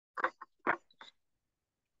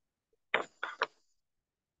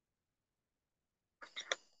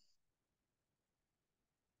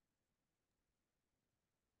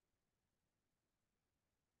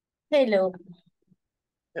Hello.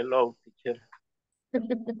 Hello, teacher.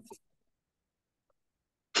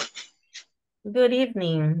 Good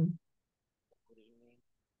evening.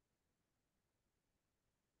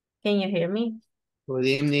 Can you hear me? Good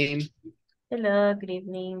evening. Hello, good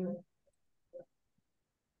evening.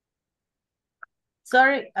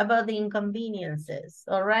 Sorry about the inconveniences,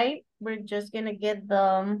 all right? We're just gonna get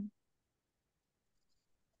the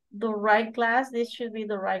right class. This should be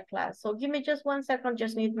the right class. So give me just 1 second,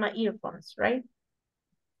 just need my earphones, right?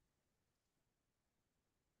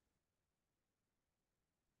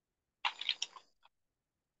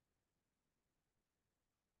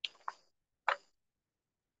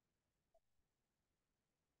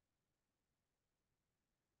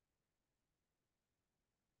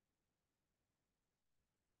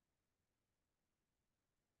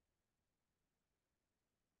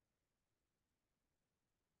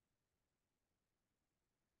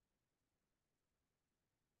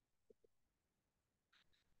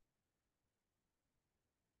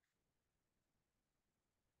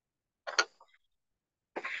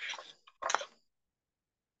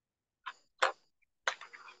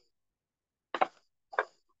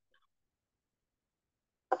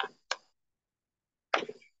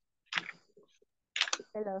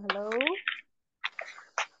 Hello, hello.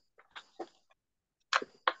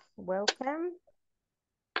 Welcome.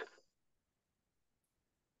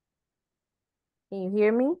 Can you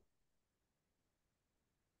hear me?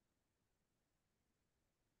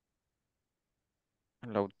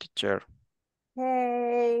 Hello, teacher.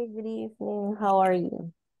 Hey, good evening. How are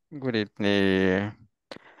you? Good evening.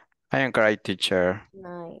 I am great, teacher.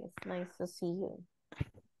 Nice, nice to see you.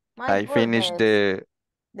 My I finished goodness,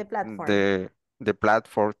 the platform. the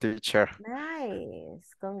platform, teacher.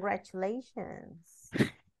 Nice. Congratulations.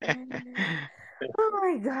 Oh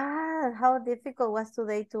my God. How difficult was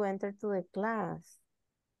today to enter to the class?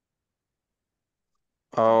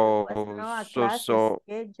 There was Oh, no class so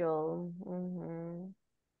schedule. Mhm.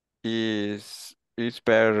 is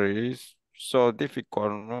very is so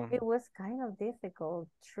difficult, no? It was kind of difficult,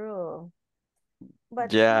 true.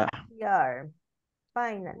 But Yeah, here we are,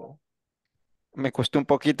 finally. me costó un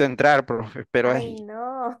poquito entrar, profe, pero I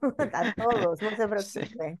know, a todos, no se sí.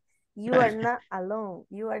 preocupe. You are not alone.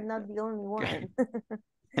 You are not the only one.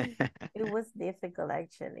 It was difficult,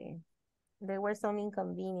 actually. There were some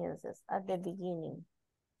inconveniences at the beginning,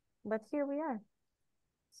 but here we are.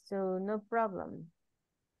 So no problem.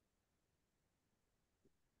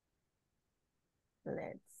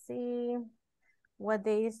 Let's see. What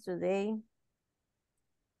day is today?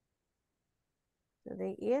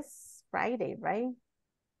 Today is Friday, right?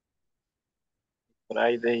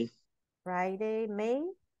 Friday. Friday, May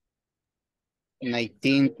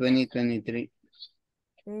 19, 2023.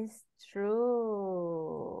 is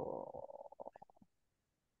true.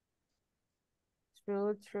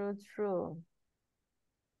 True, true, true.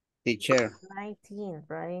 Teacher, 19th,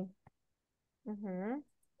 right? Mm-hmm.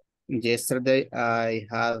 yesterday I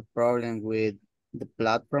had a problem with the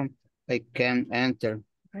platform. I can't enter.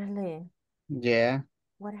 Really? Yeah,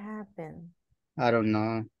 What happened? I don't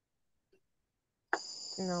know.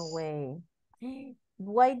 No way.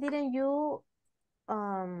 Why didn't you,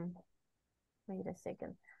 wait a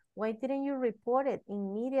second. Why didn't you report it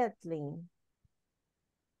immediately?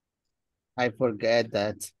 I forget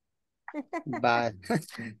that. But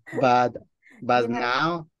but You but have,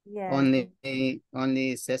 now yeah.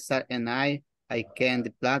 only Cesar and I can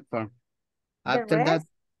the platform. The After that rest?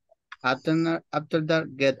 after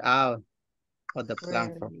that get out of the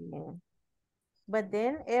platform. Really? But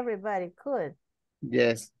then everybody could.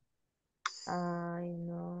 Yes. I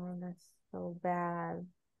know, that's so bad.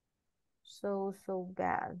 So, so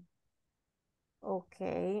bad.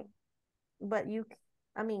 Okay. But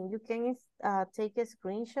I mean, you can take a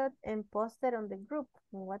screenshot and post it on the group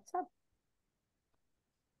in WhatsApp.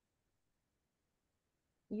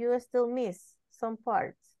 You still miss some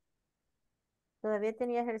parts. Todavía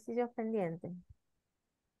tenía ejercicios pendientes.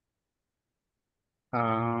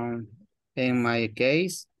 In my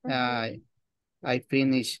case, Mhm. I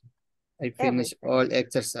finish I finish Everything. all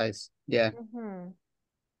exercise. Yeah. Mhm.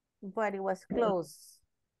 But it was close.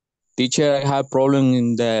 Teacher, I have problem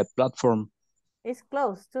in the platform. It's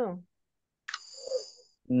close too.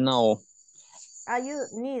 No. You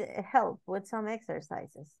need help with some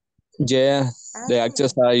exercises. Yeah, the Ah,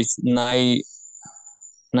 exercise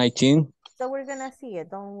 19. so we're gonna see it.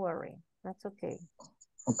 Don't worry. That's okay.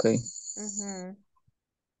 Okay. Mm-hmm.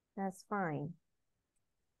 That's fine.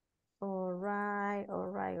 All right, all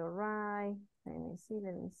right, all right. Let me see,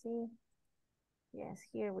 let me see. Yes,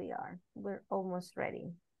 here we are. We're almost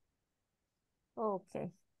ready.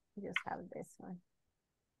 Okay, just have this one.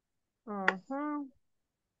 Uh-huh.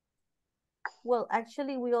 Well,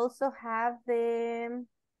 actually, we also have the,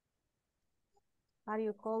 how do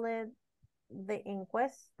you call it? The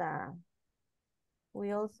encuesta.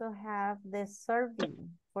 We also have the survey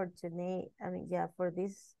for today. I mean, yeah, for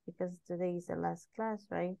this, because today is the last class,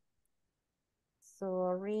 right?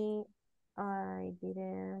 Sorry, I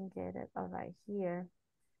didn't get it. All right, here.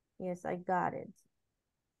 Yes, I got it.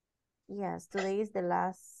 Yes, today is the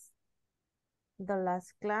last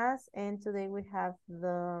class, and today we have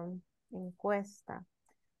the encuesta.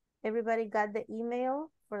 Everybody got the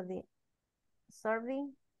email for the survey?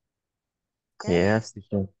 Yes,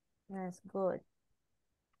 teacher. That's good.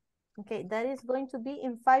 Okay, that is going to be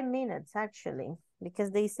in 5 minutes, actually,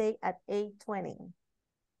 because they say at 8:20.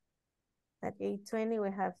 At 8:20,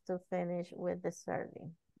 we have to finish with the survey,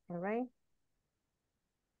 all right?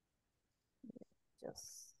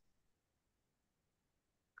 Just,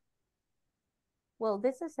 well,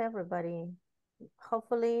 this is everybody.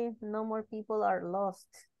 Hopefully, no more people are lost.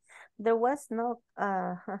 There was no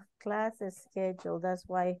class scheduled. That's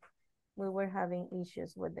why we were having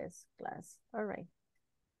issues with this class. All right.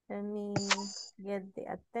 Let me get the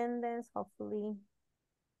attendance, hopefully.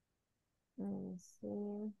 Let me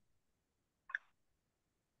see.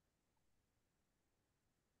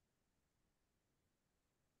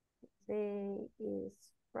 Today is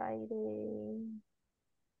Friday.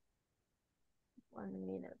 1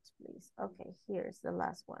 minute, please. Okay, here's the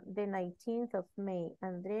last one. The 19th of May.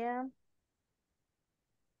 Andrea,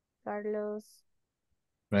 Carlos,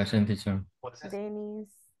 Present, teacher. Dennis,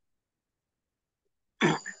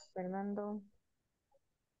 Fernando,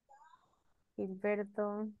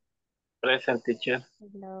 Gilberto, Present, teacher.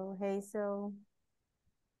 hello, Hazel,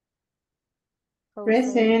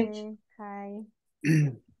 Present. Jose, hi,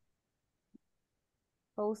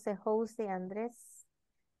 Jose, Andres,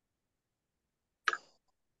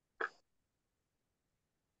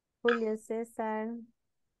 Julio Cesar,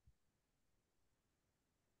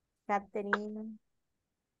 Catherine.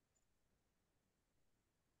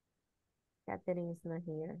 Catherine is not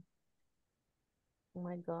here. Oh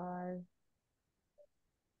my God.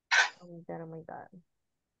 Oh my God, oh my God.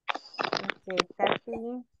 Okay,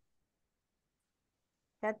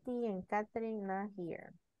 Kathy and Catherine not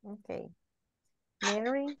here. Okay.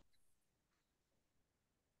 Mary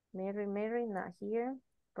not here.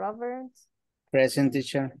 Robert, Present,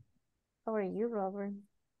 teacher. how are you, Robert?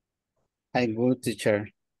 I'm good, teacher.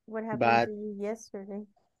 What happened But to you yesterday?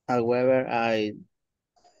 however, I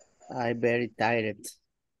very tired.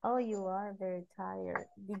 Oh, you are very tired.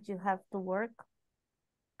 Did you have to work?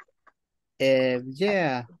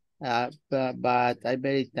 Yeah, but I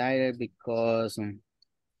very tired because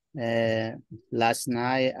last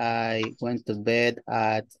night I went to bed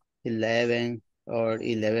at 11 or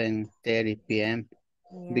 11:30 p.m.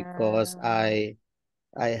 because Yeah.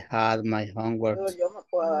 I had my homework.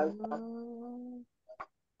 Mm.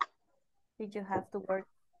 Did you have to work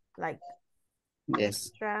like Yes,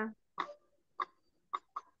 extra?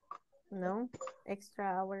 No? Extra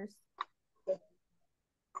hours?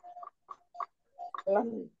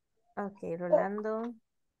 Okay, Rolando,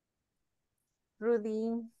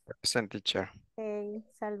 Rudy, Present, teacher. hey,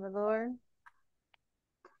 Salvador,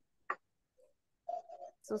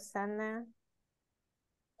 Susana,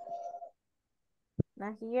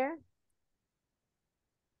 not here?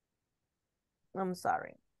 I'm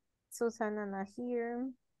sorry. Susana not here.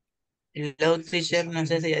 Hello, teacher, no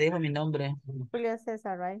sé si ya dijo mi nombre. Julio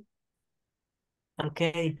Cesar, right?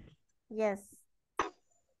 Okay. Yes.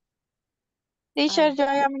 Teacher, Um, yo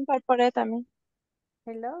ya me incorporé también.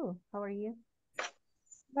 hello, how are you?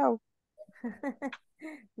 No.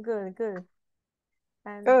 Good, good.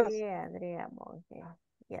 Good. Andrea Monge.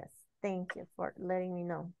 Yes, thank you for letting me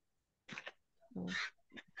know.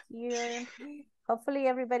 Here, hopefully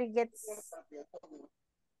everybody gets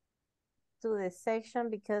to the section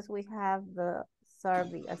because we have the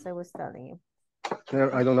survey, as I was telling you.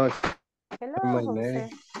 I don't know. Hello, Jose.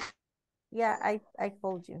 Yeah, I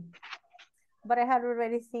called you, but I had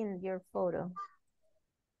already seen your photo.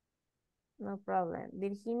 No problem.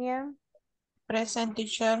 Virginia, Present,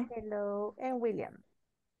 teacher. hello, and William.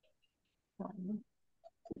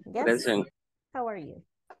 Yes, Present. how are you?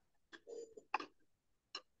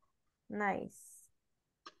 Nice.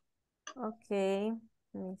 Okay,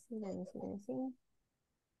 let me see.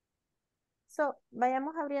 So,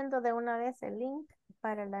 vayamos abriendo de una vez el link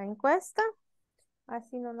para la encuesta.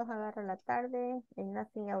 Así no nos agarra la tarde and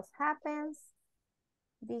nothing else happens.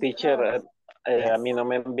 Teacher, Because, a yes, mí no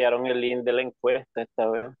me enviaron el link de la encuesta esta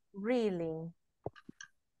vez. really.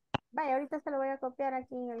 Vaya, ahorita se lo voy a copiar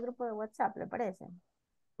aquí en el grupo de WhatsApp, ¿le parece?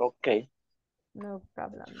 Ok. No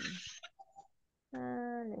problem.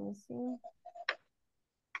 Let me see.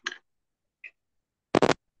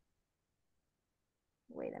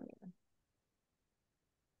 Wait a minute.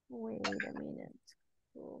 Wait a minute.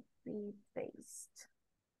 Copy, paste.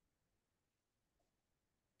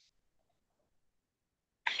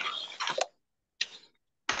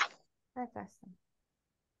 Acá está.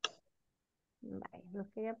 Vale, los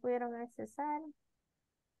que ya pudieron accesar.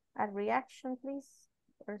 A reaction, please.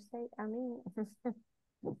 Or say, I mean,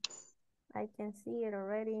 I can see it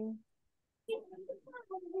already.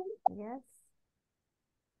 Yes.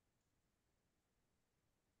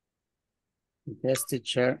 Yes,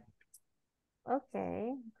 teacher.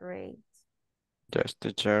 Okay, great. Yes,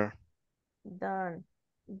 teacher. Done.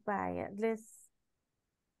 Vaya, les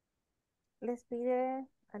pide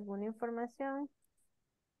alguna información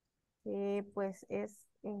que pues es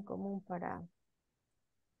en común para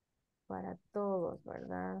todos,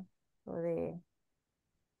 ¿verdad? Lo de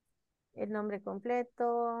el nombre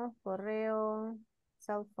completo, correo,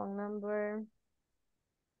 cell phone number,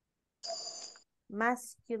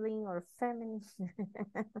 masculine or feminine,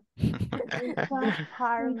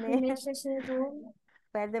 department,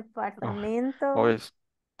 el departamento. Pues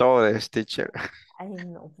todo es teacher. Ay,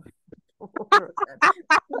 no.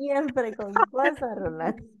 Siempre con cosas,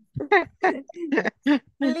 Rolando.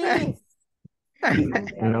 Please.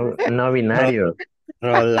 No, no binario.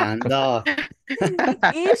 Rolando.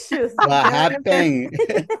 Issues. What happened?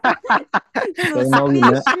 Sus No,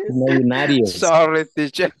 issues. no binario. Sorry,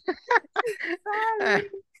 teacher.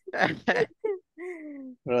 Sorry.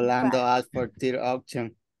 Rolando Vale. asked for third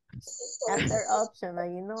option. Other option,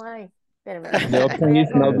 ahí no hay. Espérame, The les option voy a is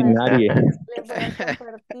no binario. Les voy a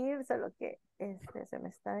compartir, solo que se me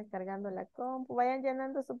está descargando la compu. Vayan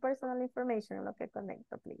llenando su personal information en lo que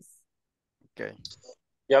conecto, please. Okay.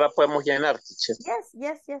 Ya la podemos llenar, teacher.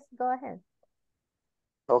 Yes, go ahead.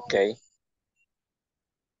 Ok.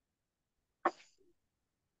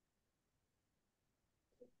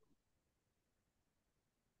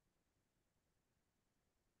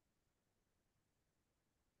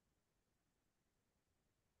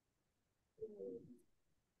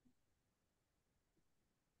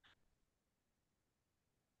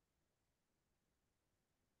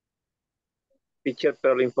 Teacher,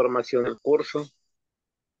 pero la información del curso.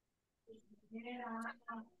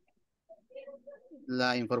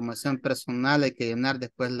 La información personal hay que llenar,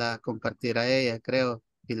 después la compartirá ella, creo,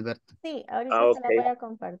 Gilberto. Sí, ahorita Ah, se ok. la voy a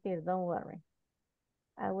compartir, don't worry.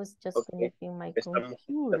 I was just Ok. connecting my Estamos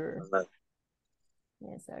computer. personal.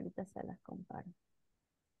 Yes, ahorita se las comparto.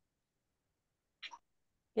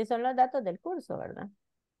 Que son los datos del curso, ¿verdad?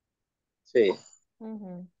 Sí.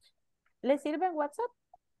 Ujú. ¿Le sirve en WhatsApp?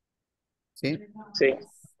 Sí. Sí.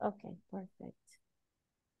 Yes. Ok, perfecto.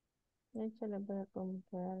 De hecho, les voy a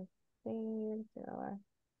compartir. Quiero ver.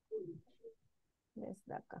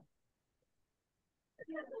 Desde acá.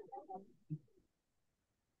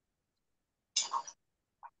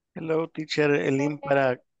 Hello, teacher. El link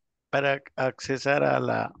para accesar a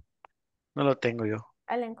la... No lo tengo yo.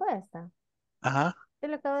 A la encuesta. Ajá. Te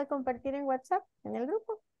lo acabo de compartir en WhatsApp, en el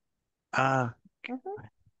grupo. Ah, Ujú.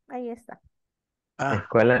 Ahí está.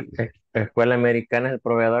 Escuela, escuela americana es el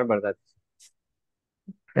proveedor, ¿verdad?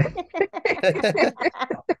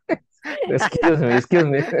 Excuse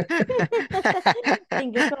me.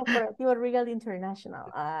 Inglés Corporativo Regal International.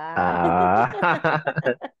 Ah,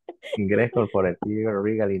 Inglés corporativo,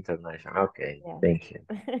 Regal International. Okay, Yeah. thank you.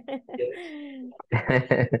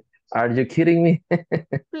 Are you kidding me?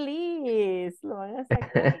 Please, lo van a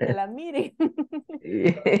sacar de la meeting.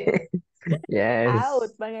 Yes.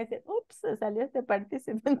 Out, van a decir, ups, se salió este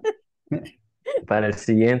participante. Para el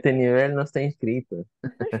siguiente nivel no está inscrito.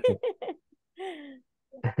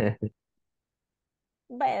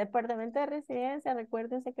 Vaya, departamento de residencia,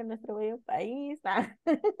 recuérdense que nuestro bello país.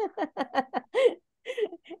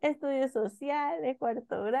 Estudios sociales,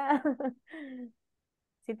 cuarto grado.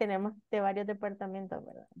 Sí, tenemos de varios departamentos,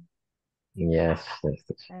 ¿verdad? Yes.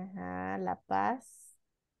 Ajá, La Paz.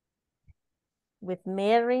 With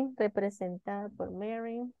Mary, representada por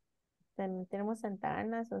Mary. También tenemos Santa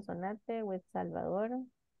Ana, Sonsonate, with Salvador.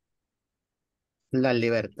 La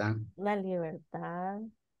libertad. La Libertad.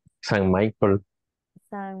 San Michael.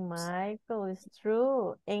 San Michael, is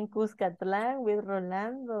true. En Cuscatlán, with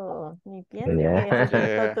Rolando. Ni piense que Yeah. esos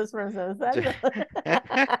Yeah. totos from San Salvador.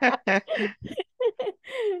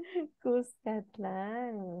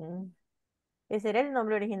 Cuscatlán. Ese era el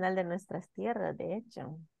nombre original de nuestras tierras, de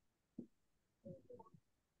hecho.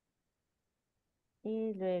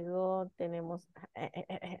 Y luego tenemos...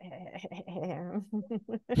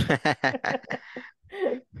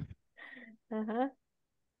 Ajá.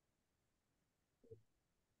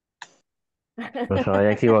 No se vaya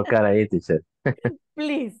a equivocar ahí, teacher.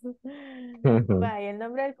 Please. Vaya, el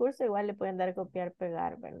nombre del curso igual le pueden dar copiar,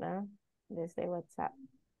 pegar, ¿verdad? Desde WhatsApp.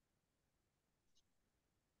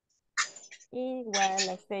 Igual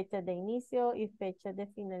las fechas de inicio y fechas de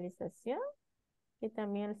finalización, que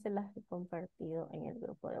también se las he compartido en el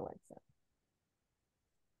grupo de WhatsApp.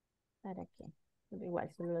 ¿Para qué? Pero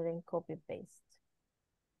igual solo le den copy paste.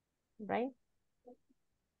 Right?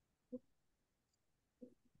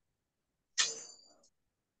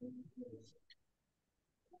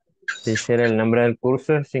 Teacher, el nombre del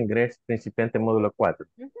curso es Inglés Principiante Módulo 4.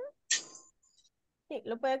 Ujú. Sí,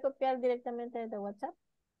 lo puede copiar directamente desde WhatsApp.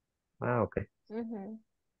 Ah, ok. Ujú.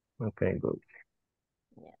 Ok, good.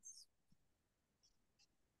 Yes.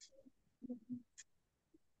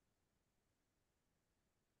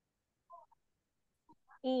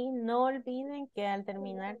 Y no olviden que al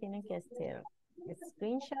terminar tienen que hacer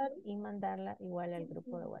screenshot y mandarla igual al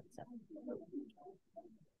grupo de WhatsApp.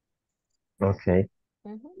 Ok.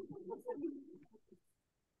 Ujú.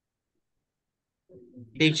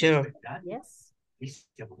 Teacher, Yes.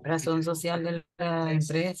 razón social de la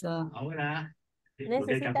empresa.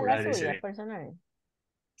 Necesita la suya personal.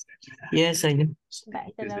 Yes, I do. Va,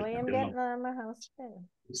 te la voy a enviar nada más a usted.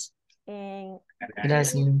 En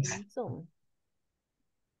Gracias. Zoom.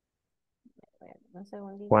 A ver, un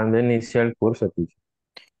segundito. ¿Cuándo inició el curso, teacher?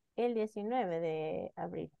 El 19 de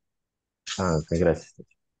abril. Ah, ok, gracias,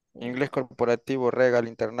 teacher. Sí. Inglés corporativo Regal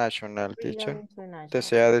International, Legal teacher. International.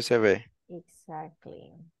 TCA-DCB.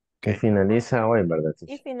 Exactly. Que finaliza hoy, ¿verdad, Y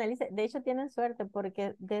teacher? finaliza, de hecho tienen suerte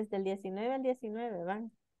porque desde el 19 al 19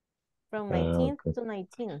 van. From Ah, 19 ok. to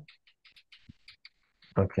 19.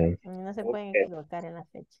 Ok. No se pueden equivocar en la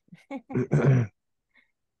fecha.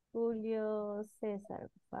 Julio, César,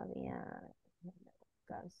 Fabián. Déjame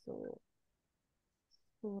buscar su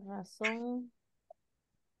razón.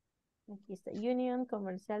 Aquí está. Unión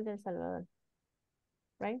Comercial de El Salvador.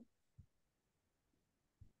 Right?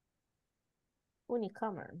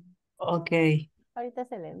 Unicomer. Ok. Ahorita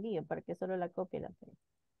se la envío para que solo la copie y la pegue.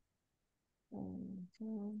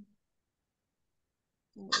 Ujú.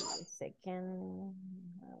 Wait a second.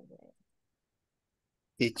 A ver.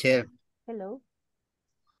 Teacher, Hello.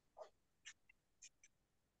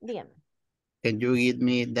 Dígame. can you give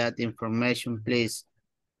me that information, please?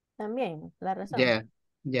 También, la razón. Yeah,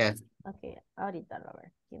 yeah. Ok, ahorita,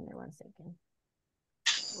 Robert. Give me one second.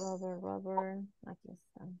 Robert. Aquí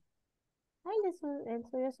está. Ay, el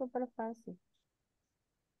suyo es súper fácil.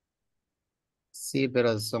 Sí,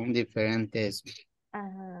 pero son diferentes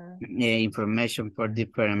Ajá. information for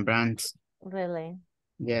different brands. Really.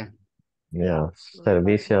 Yeah, Yeah.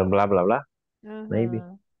 Servicio, bla, bla, bla. Maybe.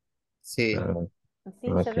 Ajá. sí. Ah, Sí,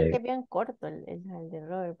 solo que ok. es bien corto el de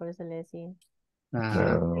Robert, por eso le decía.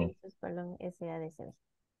 Ajá. Ah, Entonces, perdón, SADCB.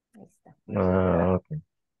 Ahí está. ok.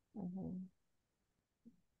 Ujú.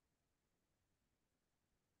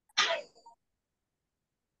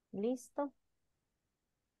 Listo.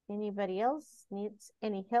 Anybody else needs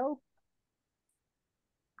any help?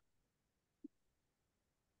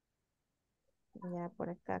 Ya por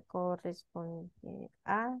acá corresponde.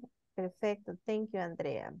 Ah, perfecto. Thank you,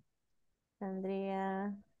 Andrea.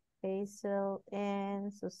 Andrea, Hazel,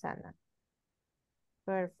 and Susana.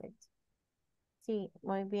 Perfect. Sí,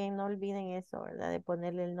 muy bien. No olviden eso, ¿verdad? De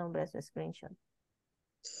ponerle el nombre a su screenshot.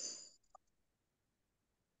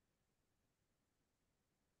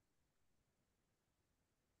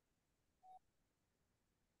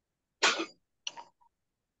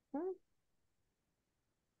 Mm,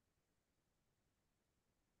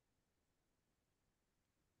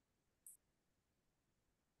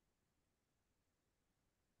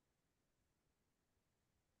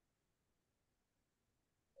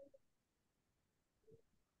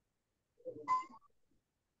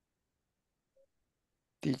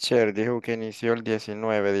 Teacher dijo que inició el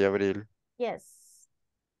 19 de abril. Yes.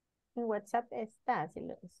 En WhatsApp está.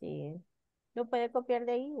 Si lo puede copiar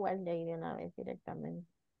de ahí, igual de ahí de una vez directamente.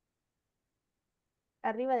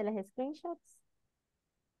 Arriba de las screenshots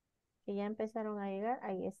que ya empezaron a llegar,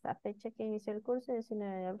 ahí está. Fecha que inició el curso,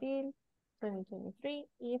 19 de abril 2023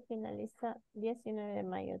 y finaliza 19 de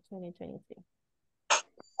mayo 2023.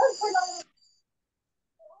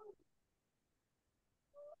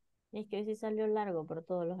 Es que hoy sí salió largo por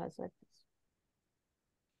todos los aspectos.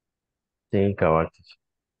 Sí, cabal.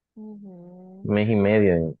 Ujú. Mes y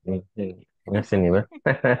medio en ese nivel.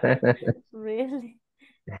 Really?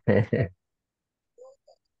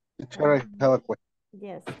 Teacher, I have a question.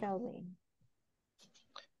 Yes, tell me.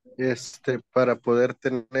 Para poder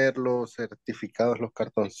tener los certificados, los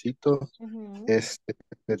cartoncitos, Ujú.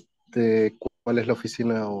 este, ¿cuál es la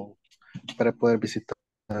oficina para poder visitar?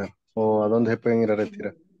 ¿O a dónde se pueden ir a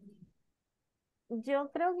retirar?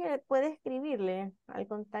 Yo creo que puede escribirle al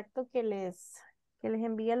contacto que les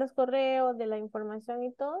envía los correos de la información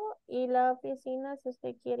y todo. Y la oficina, si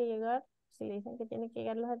usted quiere llegar, si le dicen que tiene que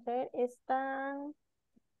llegarlos a traer, están,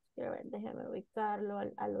 quiero ver, déjame ubicarlo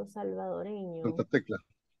a los salvadoreños. Santa Tecla.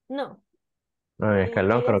 No, No, en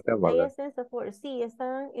escalón creo que es, ahí ¿verdad? está en Safor. Sí,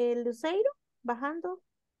 están el Luceiro bajando,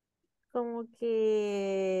 como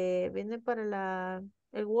que viene para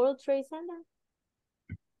el World Trade Center.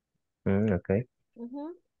 Ok.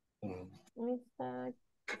 Ujú. Está,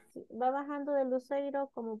 sí, va bajando de Luceiro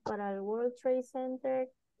como para el World Trade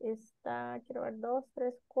Center. Está, quiero ver, 2,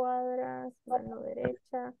 3 cuadras, mano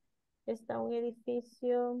derecha. Está un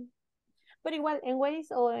edificio. Pero igual, en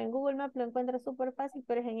Waze o en Google Maps lo encuentras súper fácil,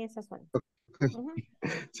 pero es en esa zona. Ujú.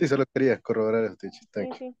 Sí, solo quería corroborar eso, teacher. Sí, Thank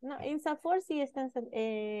you. sí. No, en Safor sí está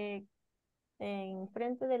en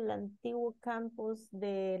frente del antiguo campus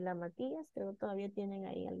de la Matías. Creo que todavía tienen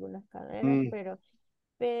ahí algunas carreras, Mm,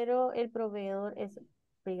 pero el proveedor es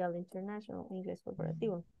Regal International, inglés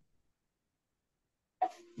corporativo.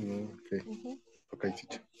 ok. Ujú. Ok,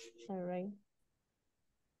 teacher. All right.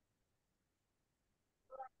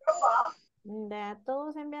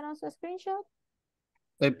 ¿Todos enviaron su screenshot?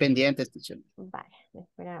 Estoy pendiente, teacher. Vale,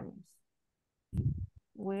 esperamos.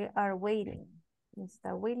 We are waiting.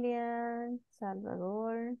 Está William,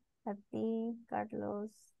 Salvador, a ti,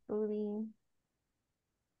 Carlos, Rudy,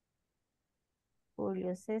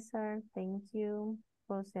 Julio César, thank you.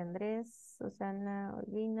 José Andrés, Susana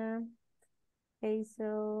Olvina,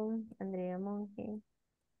 Hazel, Andrea Monge,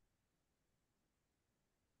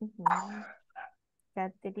 ujú,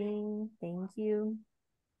 Catherine, thank you.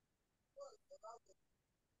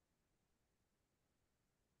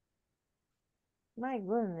 My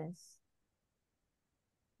goodness.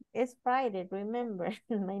 It's Friday, remember.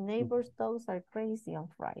 My neighbor's dogs are crazy on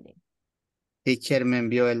Friday. Teacher me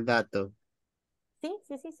envió el dato. Sí,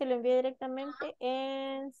 sí, sí, se lo envié directamente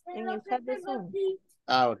en el chat de Zoom.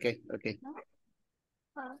 Ah, ok, ok.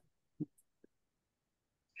 ¿No?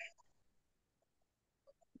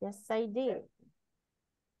 Yes, I did.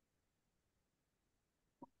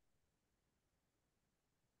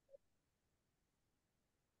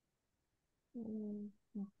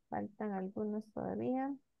 Me faltan algunos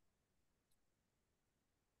todavía.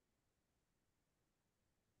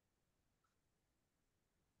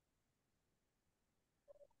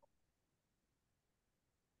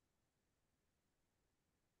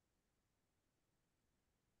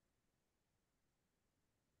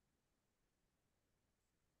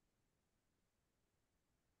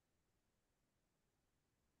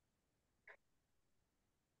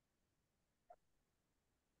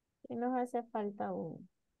 Y nos hace falta uno.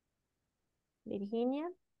 Virginia,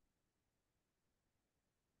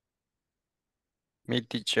 Mi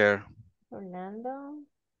teacher. Orlando,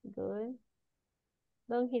 good.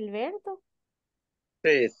 Don Gilberto,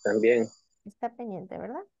 Sí, también. está pendiente,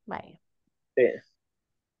 ¿verdad? Vaya, Sí.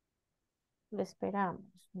 lo esperamos,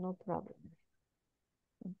 no problem.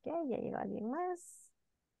 Ok, ya llegó alguien más.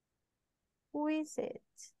 Who is it?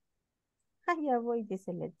 Ah, ya voy,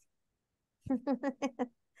 dice Leti.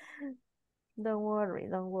 Don't worry,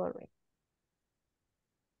 don't worry.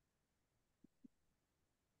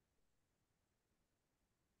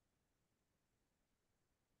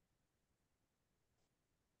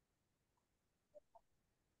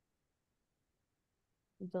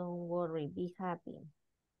 Don't worry, be happy.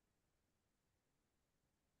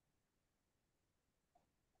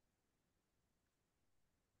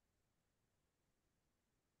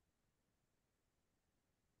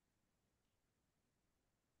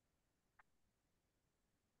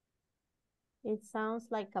 It sounds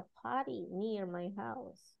like a party near my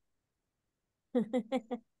house.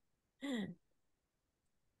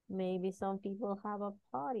 Maybe some people have a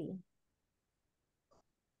party.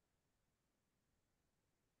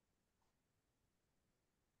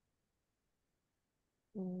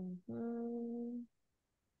 Mhm.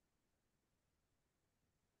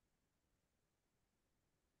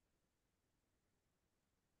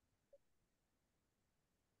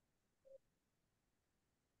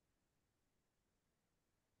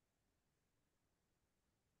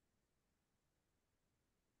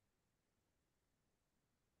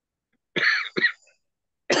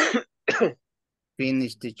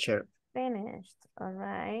 Finish, teacher. Finished. All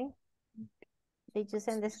right. Did you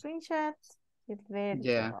send the screenshot? Yeah.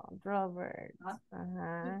 Gilberto, Robert,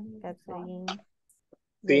 Catherine.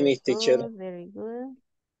 Very Finish, teacher. good, very good.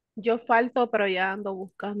 Yo falto, pero ya ando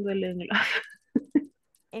buscando el enlace.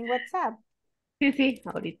 En WhatsApp. Sí, sí,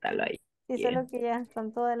 ahorita lo hay. Sí, solo que ya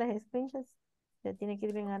con todas las screenshots, ya tiene que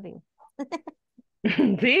ir bien arriba.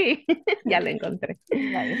 Sí, ya lo encontré.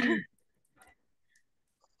 Bye.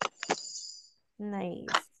 Nice.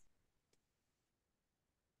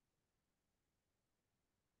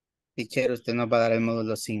 Teacher, usted nos va a dar el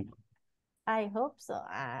módulo 5. I hope so.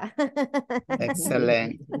 Ah.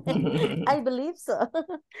 Excelente. I believe so.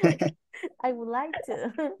 I would like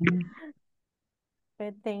to.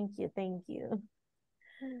 But thank you, thank you.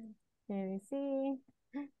 Let me see.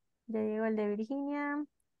 Ya llegó el de Virginia.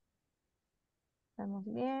 Estamos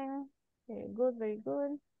bien. Very good, very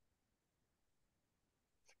good.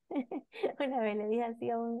 Una vez le dije así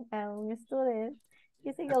a un estudiante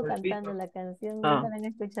y siguió cantando la canción. Nunca la han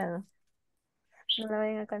escuchado. No la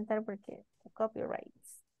vayan a cantar porque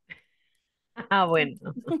copyrights. Ah, bueno.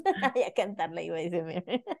 Ay, a cantarla iba a decirme.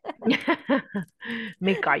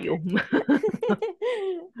 Me callo.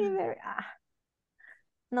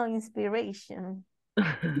 No inspiration.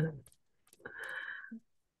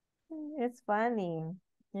 It's funny.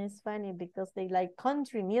 It's funny because they like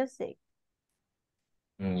country music.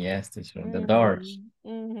 Yes, teacher. The Doors.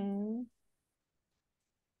 Mhm.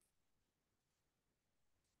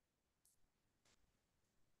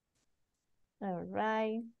 All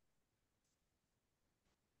right.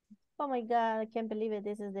 Oh my God, I can't believe it.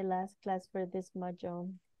 This is the last class for this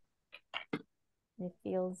module. It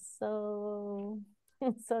feels so,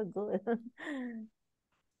 so good.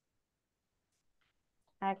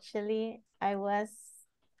 Actually, I was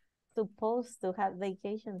supposed to have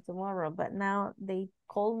vacation tomorrow, but now they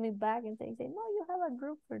called me back and they say, no, you have a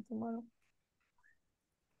group for tomorrow.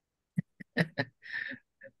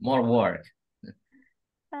 More work.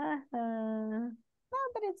 No,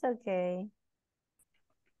 but it's okay.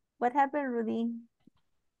 What happened, Rudy,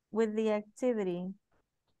 with the activity?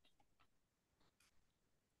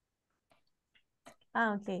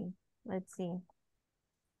 Okay, let's see.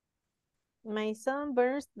 My son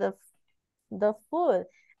burns the food.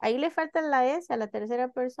 Ahí le falta la S a la tercera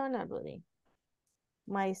persona, Rudy.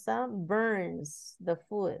 My son burns the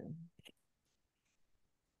food.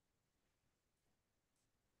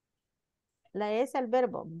 La S al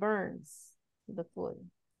verbo, burns the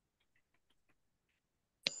food.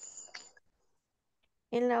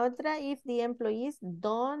 En la otra, if the employees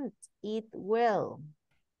don't eat well.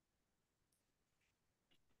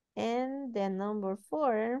 And then number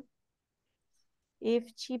 4,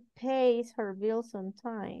 if she pays her bills on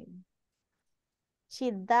time.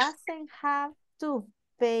 She doesn't have to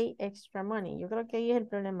pay extra money. Yo creo que ahí es el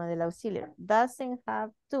problema del auxiliar. Doesn't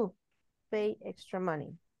have to pay extra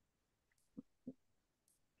money.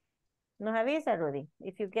 Nos avisa, Rudy,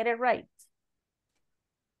 if you get it right.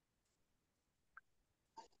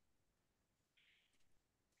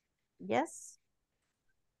 Yes?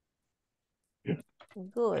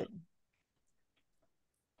 Good.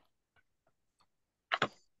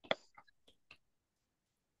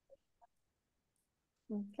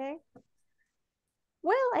 Okay.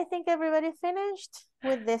 Well, I think everybody finished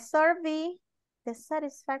with the survey, the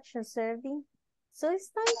satisfaction survey. So it's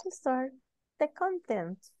time to start the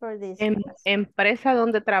content for this class. Empresa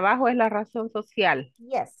donde trabajo es la razón social.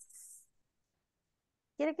 Yes.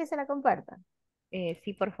 ¿Quiere que se la comparta?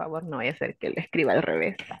 Sí, por favor, no vaya a ser que le escriba al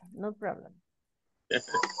revés. No problem.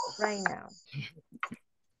 Right now.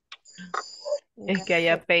 Es que hay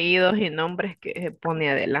apellidos y nombres que se pone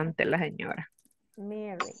adelante la señora.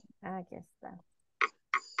 Mary. Aquí está.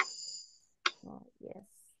 Oh, yes.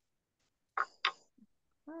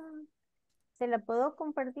 ¿Se la puedo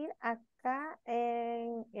compartir acá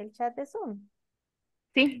en el chat de Zoom?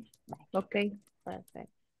 Sí. Ok.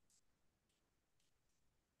 Perfecto.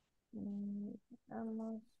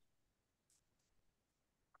 Vamos.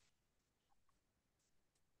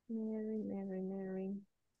 Mary.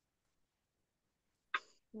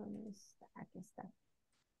 ¿Dónde está? Aquí está.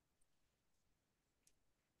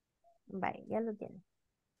 Vale, ya lo tiene.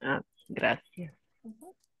 Ah, gracias.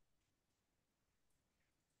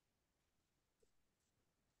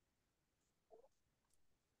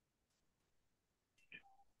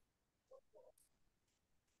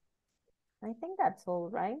 I think that's all,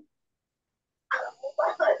 right?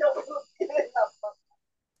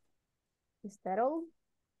 Is that all?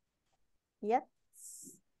 Yes.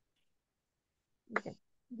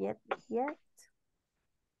 Yet.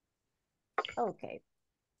 Okay.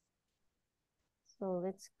 So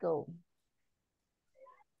let's go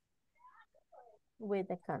with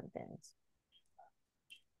the content.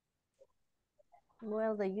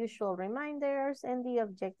 Well, the usual reminders and the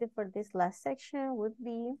objective for this last section would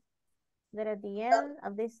be that at the end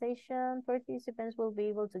of this session, participants will be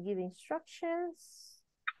able to give instructions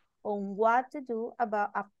on what to do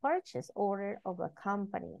about a purchase order of a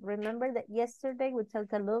company. Remember that yesterday we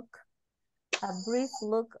took a look a brief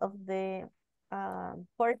look of the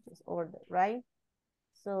purchase order, right?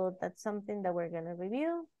 So that's something that we're gonna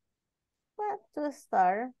review. But to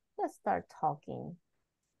start, let's start talking.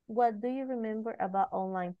 What do you remember about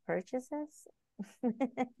online purchases?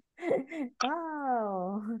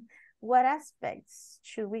 Oh, what aspects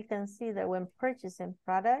should we consider when purchasing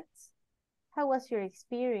products? How was your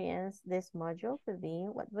experience this module could be?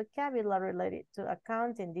 What vocabulary related to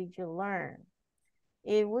accounting did you learn?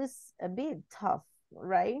 It was a bit tough,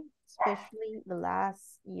 right? Especially the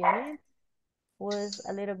last unit was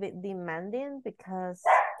a little bit demanding because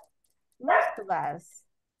most of us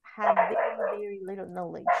have very little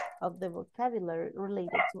knowledge of the vocabulary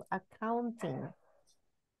related to accounting.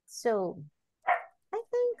 So I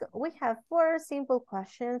think we have 4 simple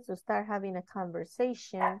questions to start having a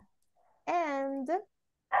conversation, and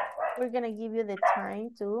we're gonna give you the time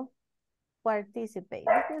to participate,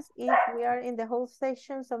 because if we are in the whole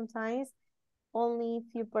session, sometimes only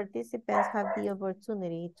few participants have the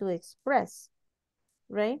opportunity to express,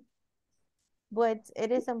 right? But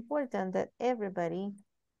it is important that everybody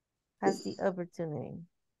has the opportunity.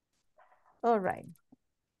 All right.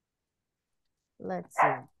 Let's see.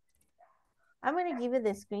 I'm going to give you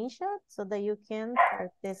the screenshot so that you can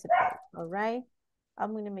participate. All right.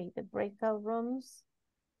 I'm going to make the breakout rooms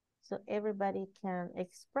so everybody can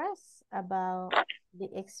express about the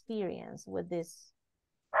experience with this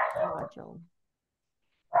module.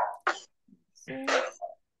 See, here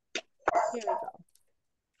we go.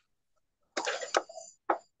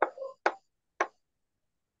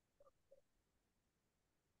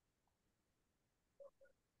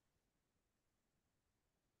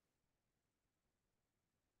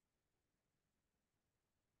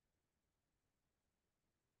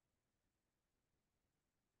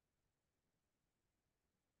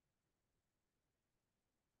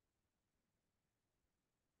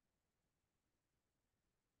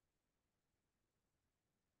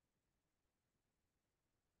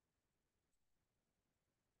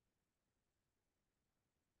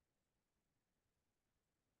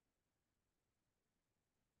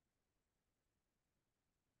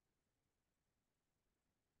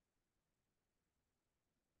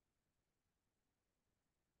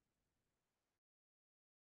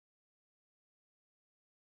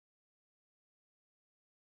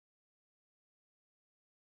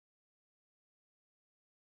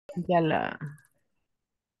 Ya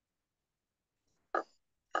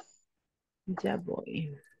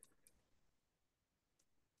voy.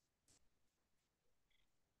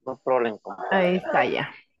 No problem. Ahí está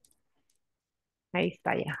ya. Ahí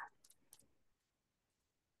está ya.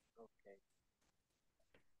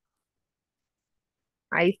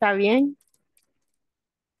 Ahí está bien.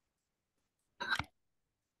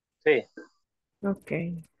 Sí. Ok.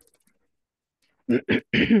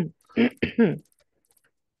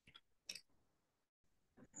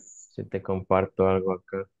 Si te comparto algo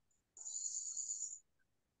acá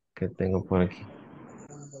que tengo por aquí.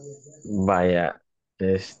 Vaya,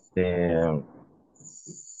 the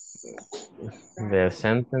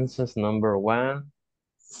sentences number 1.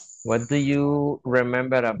 What do you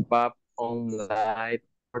remember about online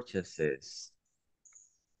purchases?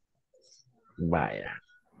 Vaya.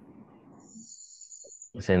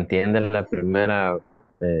 ¿Se entiende la primera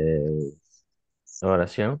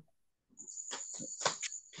oración?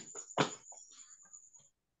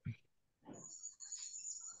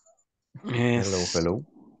 Hello, hello.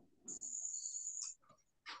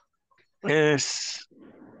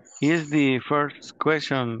 Is the first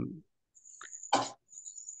question.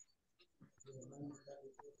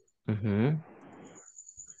 Creo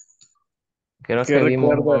 ¿Qué que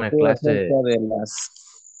vimos recuerdas una tú clase acerca de las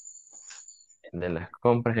de las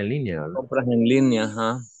compras en línea, ¿no? compras en línea?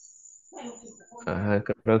 Ajá. Ajá,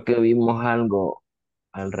 creo que vimos algo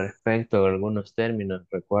al respecto, algunos términos,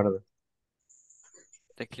 recuerdo.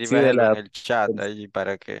 Sí, de Escríbaselo en el chat ahí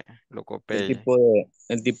para que lo el copie.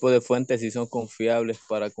 tipo de fuentes si son confiables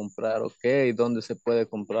para comprar, ok, y dónde se puede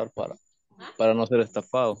comprar para no ser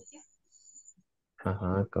estafado.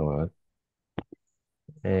 Ajá, cabal.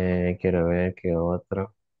 Quiero ver qué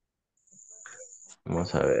otro.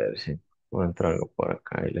 Vamos a ver si encuentro algo por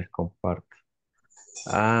acá y les comparto.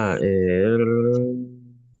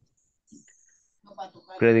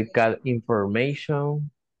 Credit card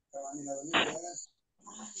information.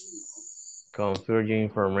 Confirm your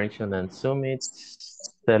information and submit.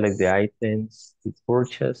 Select the items to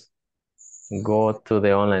purchase. Go to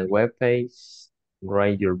the online webpage.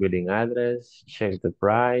 Write your billing address. Check the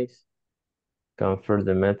price. Confirm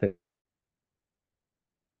the method.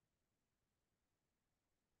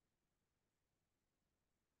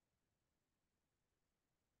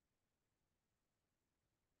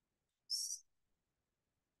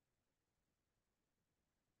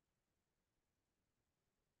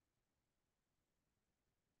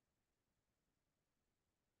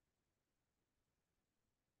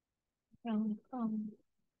 That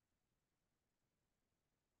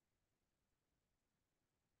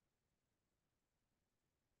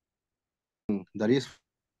is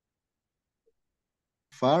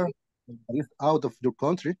far, that is out of your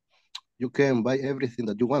country, you can buy everything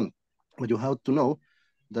that you want. But you have to know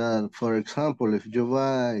that, for example, if you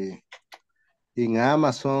buy in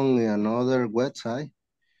Amazon in another website,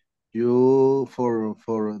 you for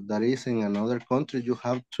that is in another country, you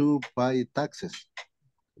have to pay taxes.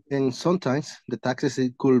 And sometimes the taxes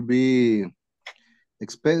it could be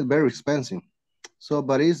very expensive. So,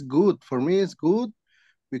 but it's good for me. It's good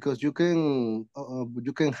because you can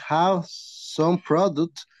have some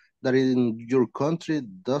product that in your country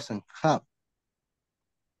doesn't have.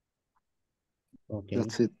 Okay.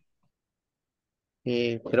 That's it.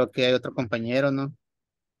 Creo que hay otro compañero, ¿no?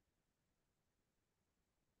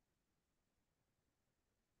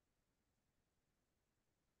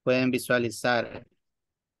 Pueden visualizar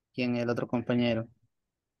quién es el otro compañero.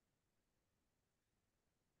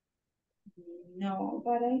 No,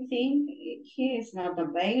 but I think he is not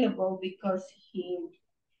available because he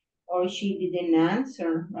or she didn't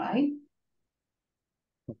answer, right?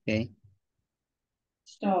 Okay.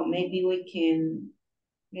 So maybe we can,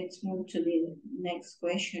 let's move to the next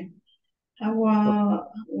question.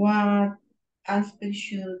 What aspects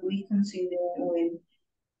should we consider when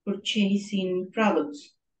purchasing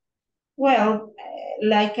products? Well,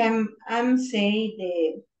 like I'm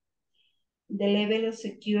saying, the level of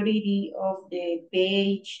security of the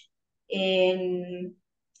page, and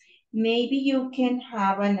maybe you can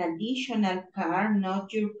have an additional card,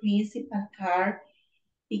 not your principal card,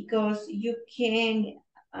 because you can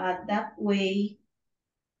that way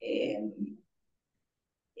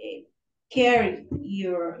carry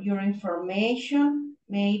your information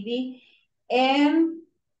maybe, and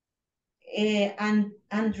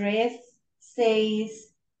Andres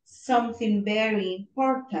says something very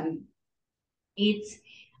important. It's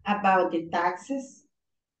about the taxes.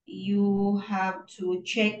 You have to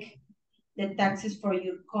check the taxes for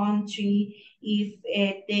your country. If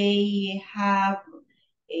they have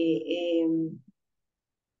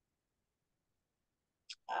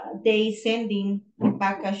they sending the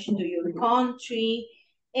package to your country,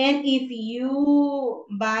 and if you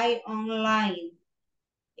buy online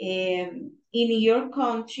in your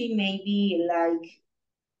country, maybe like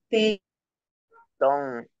pay.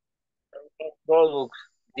 Son products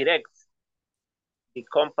direct de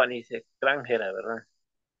companies extranjeras, ¿verdad?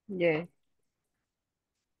 Yeah.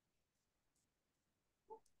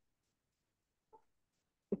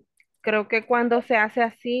 Creo que cuando se hace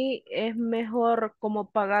así es mejor como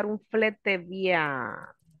pagar un flete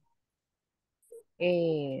vía,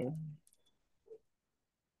 eh,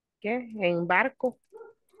 ¿qué? En barco.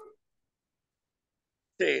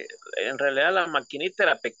 Sí, en realidad la maquinita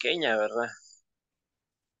era pequeña, ¿verdad?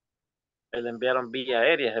 Le enviaron vía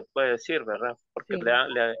aérea, se puede decir, ¿verdad? Porque Sí.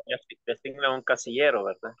 le asignan un casillero,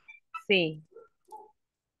 ¿verdad? Sí.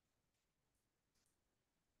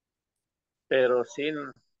 Pero sí,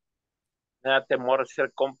 me da temor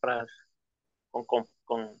hacer compras con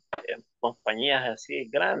compañías así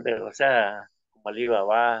grandes, o sea, como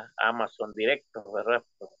Alibaba, Amazon directo, ¿verdad?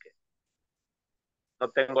 Porque no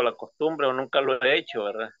tengo la costumbre o nunca lo he hecho,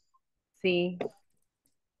 ¿verdad? Sí.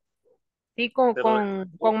 Sí, con, Pero con,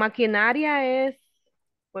 con maquinaria es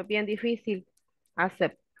pues bien difícil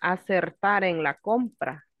acertar en la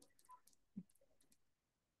compra.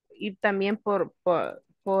 Y también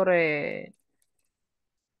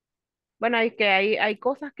bueno, hay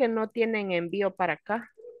cosas que no tienen envío para acá.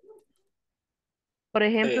 Por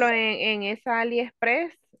ejemplo, en esa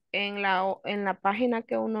AliExpress, en la página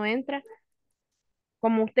que uno entra,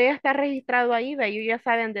 como usted ya está registrado ahí, de ellos ya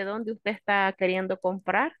saben de dónde usted está queriendo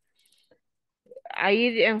comprar.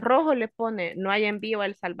 Ahí en rojo le pone, no hay envío a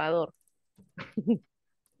El Salvador.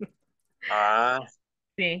 ah,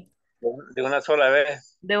 Sí. de una sola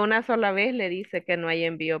vez. De una sola vez le dice que no hay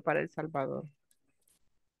envío para El Salvador.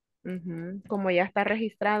 Ujú. Como ya está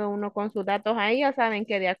registrado uno con sus datos ahí, ya saben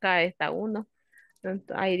que de acá está uno.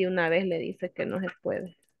 Ahí de una vez le dice que no se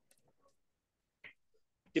puede.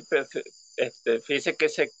 Sí, pero fíjese que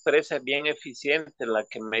esa empresa es bien eficiente, la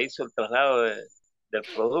que me hizo el traslado del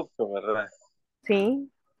producto, ¿verdad? Sí.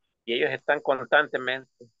 Y ellos están constantemente,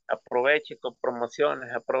 aproveche con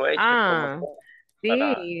promociones, aproveche Ah, promociones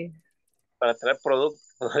para, sí. para traer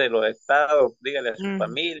productos de los estados, dígale a su Mm.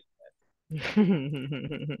 familia.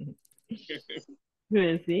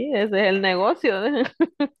 Pues sí, ese es el negocio.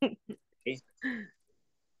 Sí.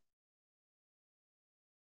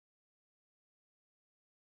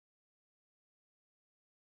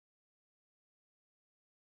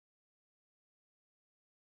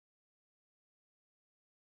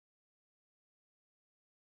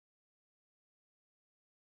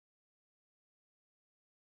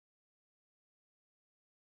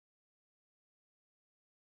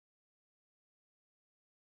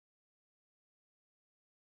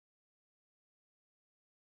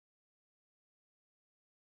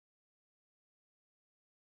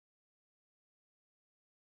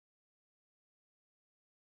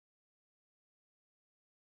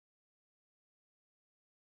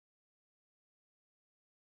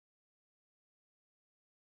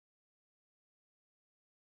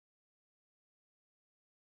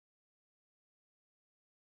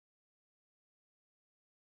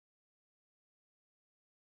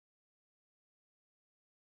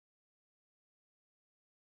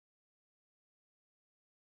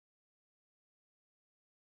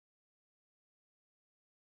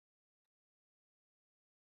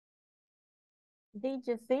 Did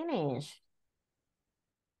you finish?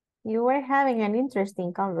 You were having an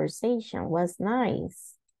interesting conversation. Was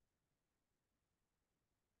nice.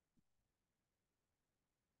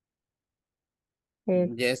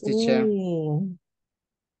 Let's Yes, teacher. see.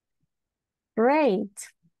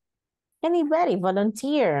 Great. Anybody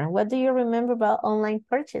volunteer? What do you remember about online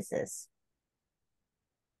purchases?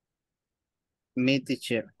 Me,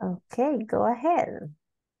 teacher. Okay, go ahead.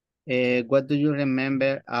 What do you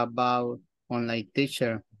remember about online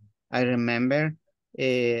teacher? I remember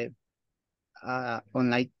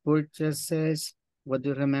online purchases. What do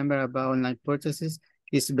you remember about online purchases?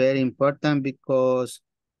 It's very important because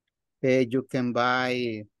you can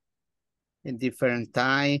buy in different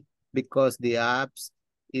time because the apps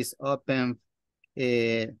is open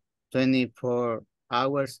 24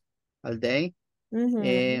 hours a day.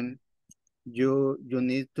 And you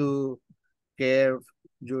need to care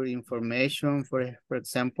your information. For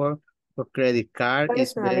example, for credit card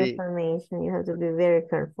is Personal very, information, you have to be very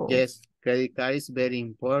careful. yes, credit card is very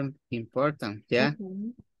important, yeah.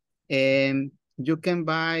 And you can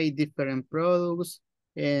buy different products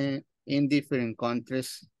in different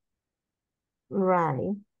countries.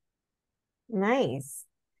 Right. Nice.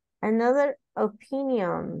 Another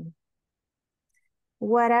opinion.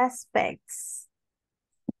 What aspects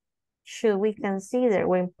should we consider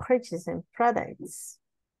when purchasing products?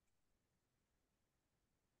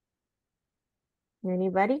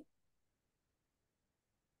 Anybody?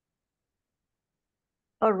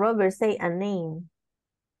 Or Robert, say a name.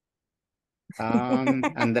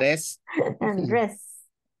 Andres. Andres.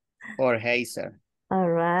 Or Hazel. All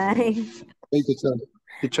right. Hey,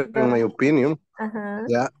 teacher, in my opinion, Uh-huh.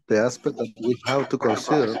 the aspect that we have to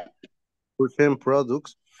consider purchasing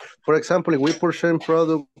products. For example, if we purchase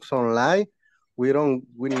products online, we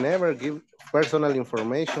never give personal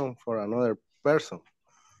information for another person.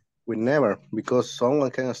 We never, because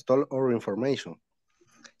someone can steal our information.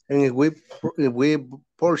 And if we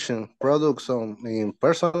purchase products in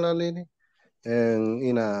personally and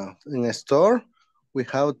in a store, we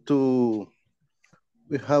have to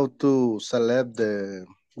select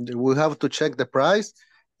we have to check the price,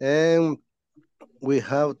 and we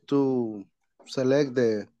have to select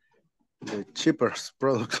the cheapest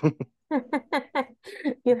product.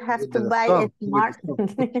 You have to The buy store, it smart.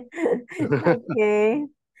 Okay.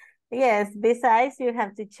 Yes, besides you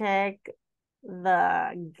have to check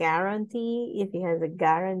the guarantee, if it has a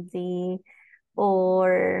guarantee,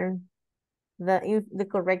 or the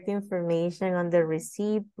correct information on the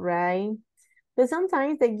receipt, right? But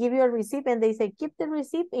sometimes they give you a receipt and they say, keep the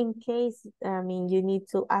receipt in case, you need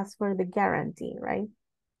to ask for the guarantee, right?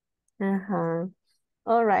 Uh-huh.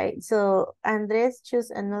 All right, so Andres, choose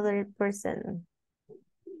another person.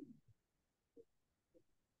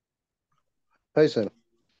 Hazel.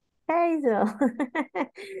 Hazel.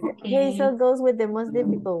 Hazel goes with the most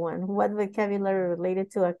difficult one. What vocabulary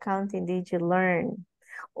related to accounting did you learn?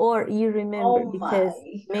 Or you remember, Oh because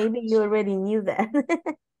my. maybe you already knew that.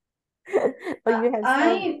 Or you have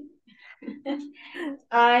some.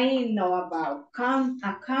 I know about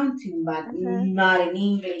accounting, but not in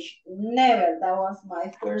English. Never. That was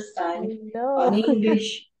my first time on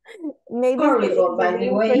English. Maybe Horrible, the by the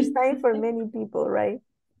very way. first time for many people, right?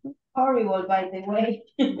 Horrible, by the way.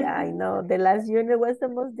 Yeah, I know. The last unit was the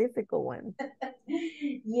most difficult one.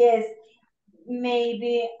 Yes,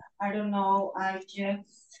 maybe, I don't know, I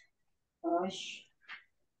just, gosh,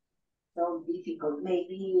 so difficult.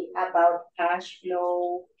 Maybe about cash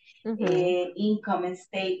flow, income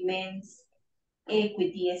statements,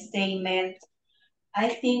 equity statement. I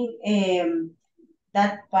think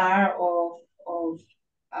that part of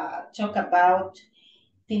talk about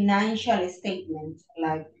financial statements,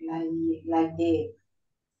 like the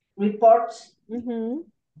reports. The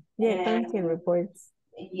accounting reports.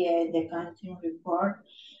 Yeah, the accounting report.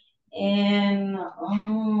 And I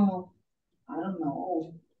don't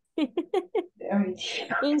know. Very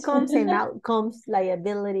Incomes and outcomes,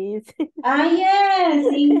 liabilities. yes,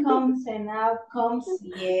 incomes and outcomes,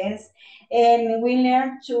 yes. And we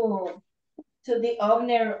learn to the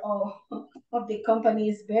owner of the company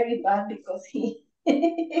is very bad because he they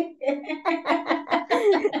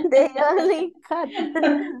only cut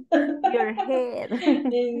your head.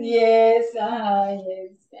 yes,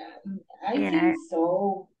 yes. I think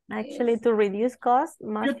so. Actually, to reduce costs,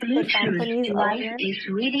 most of the companies owner. Is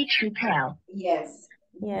ready to tell. Yes.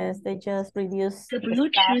 Yes, they just reduce the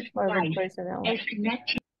staff for the personnel.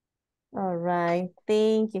 All right.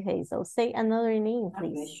 Thank you, Hazel. Say another name,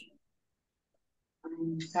 please.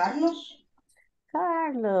 Carlos.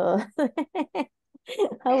 Carlos.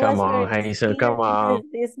 How Come was your on, Hazel, come on.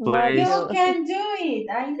 experience this Please. You module? can do it.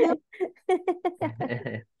 I know.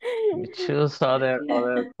 Choose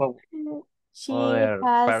She other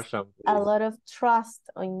has person, a please. lot of trust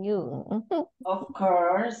on you. Of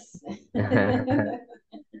course.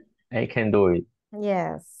 I can do it.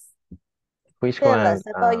 Yes. Which Tell one us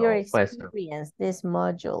about your question? experience, this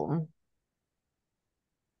module.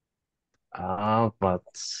 But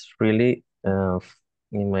really, in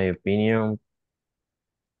my opinion,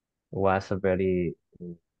 was a very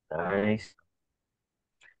nice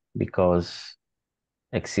because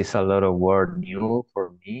exists a lot of word new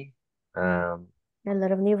for me. A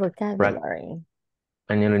lot of new vocabulary.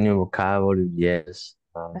 A new vocabulary, yes.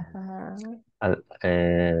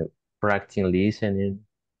 Practicing listening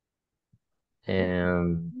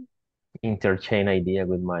and interchange idea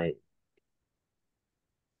with my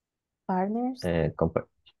partners.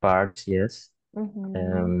 Parts, yes.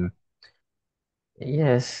 Mhm.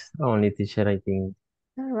 Yes, only teacher, I think.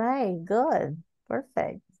 All right, good.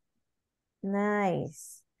 Perfect.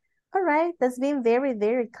 Nice. All right, that's been very,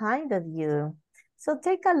 very kind of you. So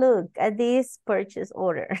take a look at this purchase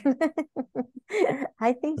order.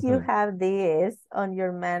 I think you have this on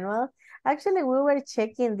your manual. Actually, we were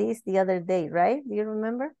checking this the other day, right? Do you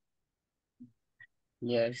remember?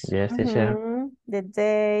 Yes. Yes, teacher. The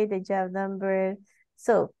day, the job number.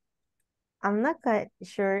 So I'm not quite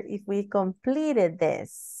sure if we completed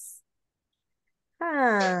this.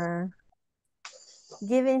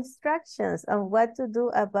 Give instructions on what to do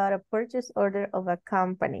about a purchase order of a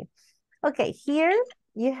company. Okay, here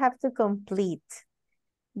you have to complete.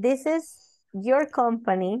 This is your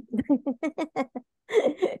company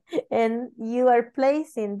and you are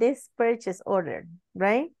placing this purchase order,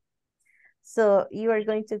 right? So you are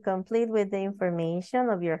going to complete with the information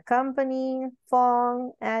of your company,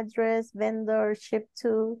 phone, address, vendor, ship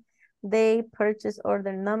to, day, purchase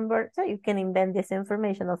order number. So you can invent this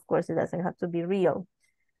information. Of course, it doesn't have to be real.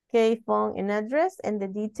 Okay, phone and address and the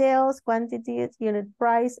details, quantities, unit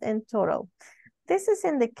price, and total. This is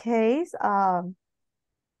in the case of,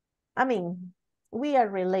 I mean, we are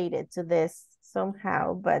related to this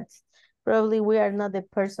somehow, but probably we are not the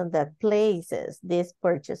person that places this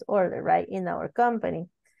purchase order, right, in our company.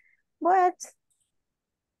 But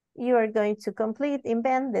you are going to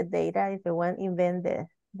invent the data if you want, invent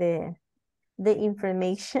the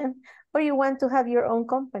information, or you want to have your own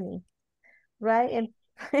company, right? And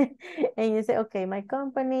and you say, okay, my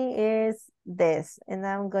company is this, and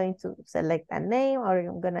I'm going to select a name, or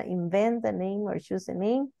I'm gonna invent a name or choose a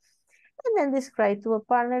name, and then describe to a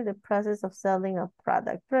partner the process of selling a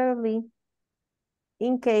product, probably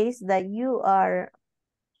in case that you are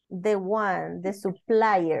the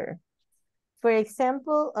supplier. For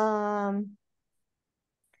example,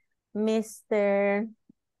 Mr.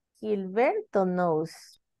 Gilberto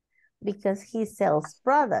knows because he sells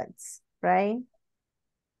products, right?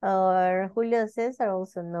 Or Julio Cesar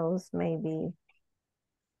also knows, maybe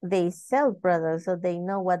they sell products, so they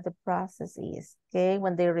know what the process is, okay?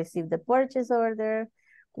 When they receive the purchase order,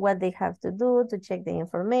 what they have to do to check the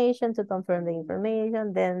information, to confirm the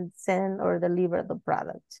information, then send or deliver the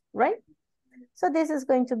product, right? So this is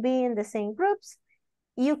going to be in the same groups.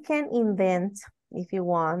 You can invent if you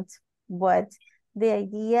want, but the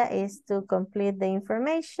idea is to complete the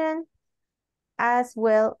information as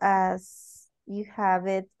well as you have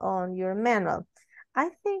it on your manual. I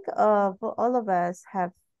think all of us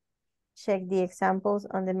have checked the examples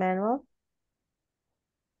on the manual.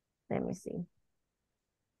 Let me see.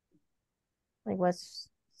 It was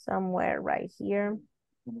somewhere right here.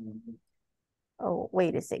 Oh,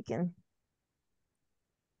 wait a second.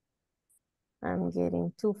 I'm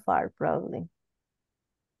getting too far probably.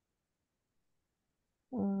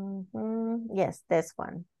 Yes, this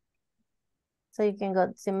one. So you can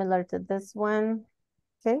go similar to this one,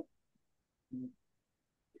 okay?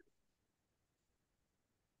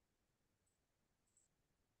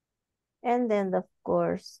 And then of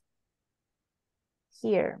course,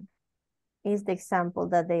 here is the example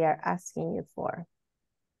that they are asking you for,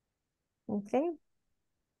 okay?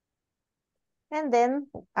 And then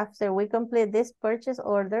after we complete this purchase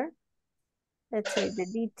order, let's say the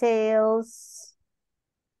details,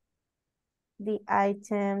 the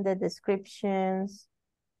item, the descriptions,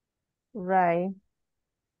 right?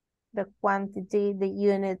 The quantity, the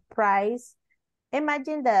unit price.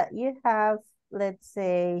 Imagine that you have, let's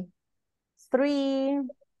say, three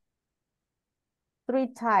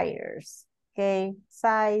tires, okay?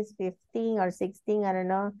 Size 15 or 16, I don't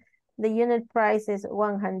know. The unit price is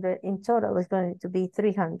 100. In total, it's going to be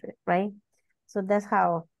 300, right? So that's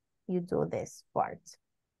how you do this part.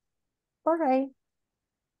 All right.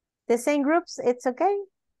 The same groups, it's okay?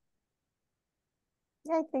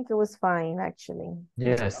 Yeah, I think it was fine, actually.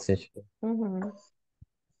 Yes, teacher. Mm-hmm.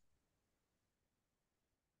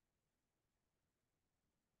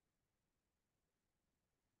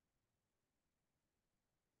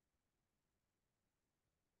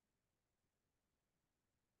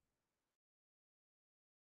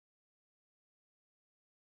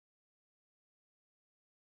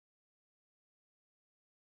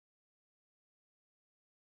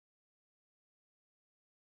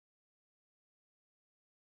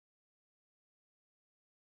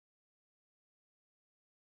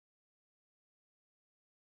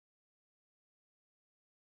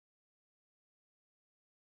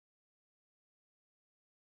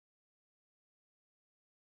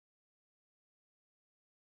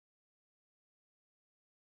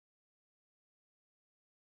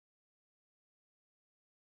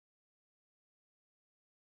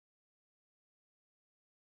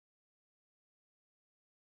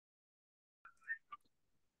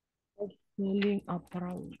 Feeling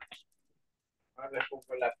approach. Vamos a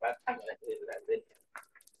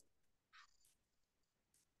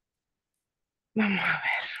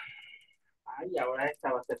ver. Ay, ahora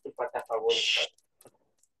esta va a ser tu pata favorita.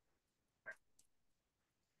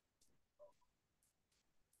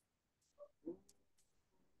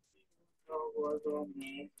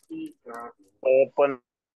 Pues,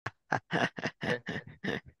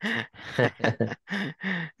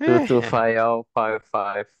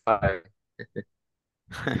 2250555.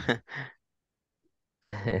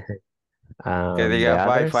 Que The diga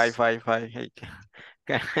five, five, address. five, five.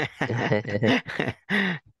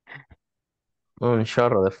 Un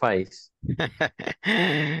chorro de fives.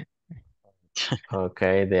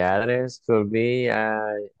 Okay, the address could be,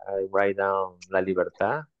 I write down La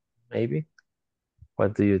Libertad, maybe.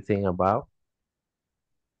 What do you think about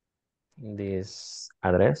this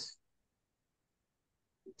address?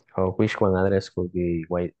 Or which one address could be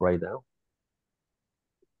write down?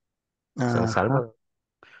 San Ajá. Salvador.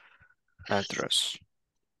 Address.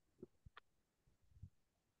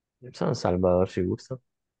 San Salvador, si gusta.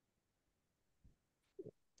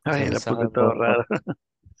 Ay, San le puse todo Salvador. raro.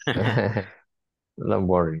 Don't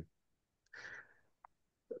worry.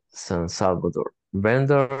 San Salvador.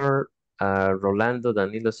 Vendor Rolando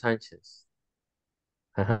Danilo Sánchez.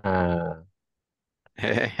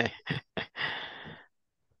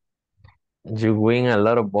 You win a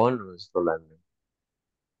lot of bonus, Rolando,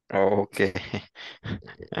 Okay.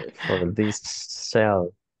 for this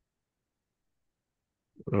sale.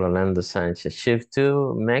 Rolando Sanchez. Shift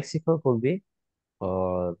to Mexico could be,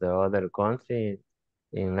 or the other country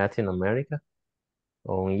in Latin America,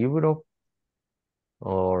 or in Europe,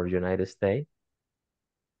 or United States.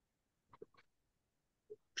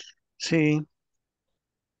 Sí.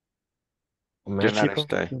 United Mexico,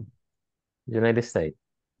 States. United States.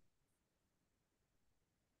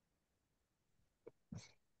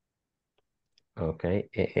 Okay.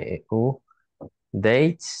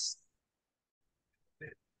 Dates.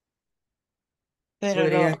 Pero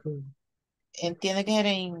Podría lo tiene que ser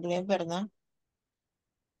en inglés, ¿verdad?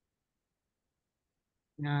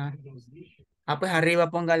 Ah, pues arriba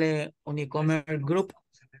póngale Unicommerce Group.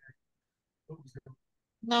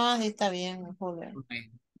 No, así está bien, Julio. Ok.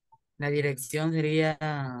 La dirección sería,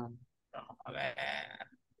 vamos a ver,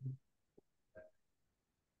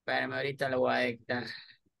 espérame, ahorita lo voy a dictar.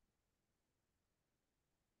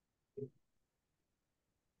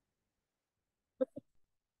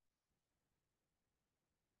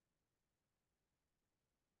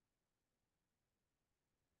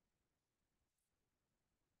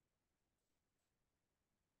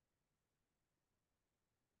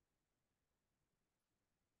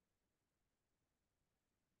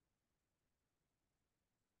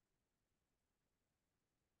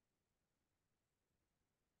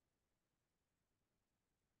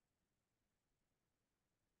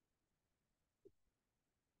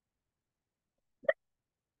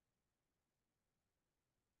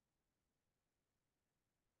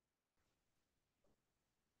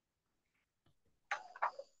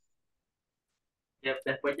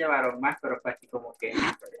 Después llevaron más, pero fue así como que...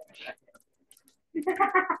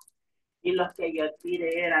 Y los que yo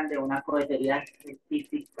tiré eran de una cohetería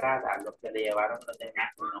certificada, los que le llevaron los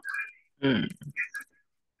demás uno.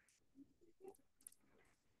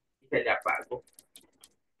 Y se le apagó.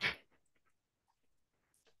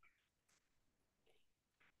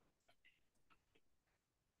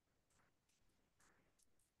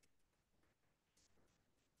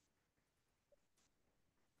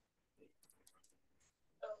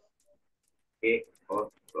 Qué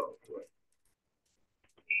otro, güey.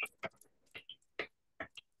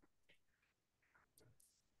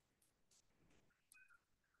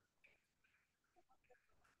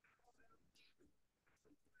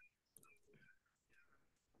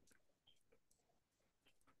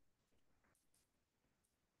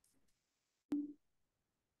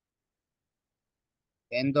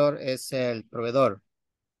 Vendor es el proveedor.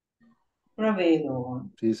 Proveedor.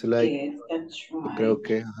 Sí, it's like, Yes, that's yo right. creo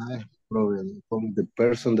que, proveedor, como the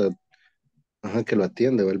person that, que lo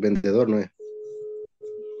atiende, o el vendedor, ¿no es?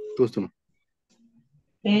 Customer.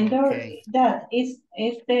 Vendor, Okay. that is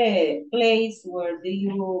the place where do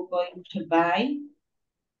you going to buy?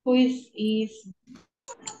 Who is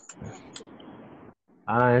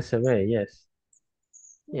ASB, yes.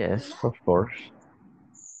 Yes, of course.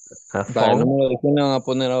 A Vale, el phone. número de quién le van a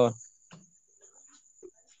poner ahora.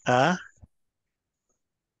 Ah,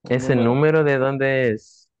 Un ¿Ese número. número de dónde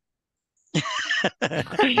es?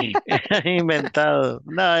 inventado.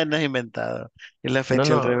 No, no es inventado. Es la No, fecha al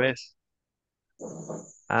no. revés.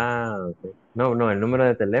 Ah, ok. No, no, el número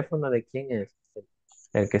de teléfono de quién es.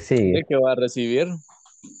 El que ¿De sigue. qué va a recibir?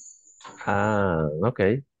 Ah, ok.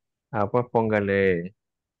 Ah, pues póngale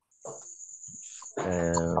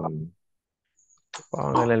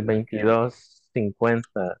el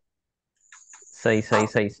 2250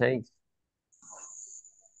 6666.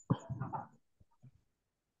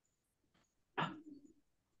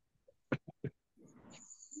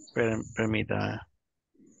 Permítame,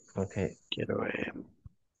 Ok. quiero ver.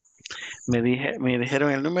 Me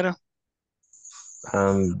dijeron el número.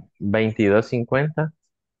 2250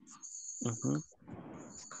 Ujú.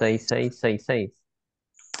 6666.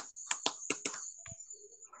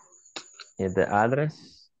 Y the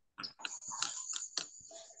address.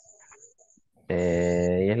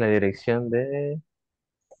 Y es la dirección del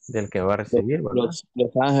que va a recibir, ¿verdad?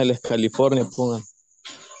 Los Ángeles, California, pongan.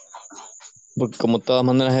 Porque como de todas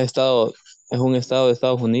maneras es un estado de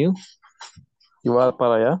Estados Unidos. Y va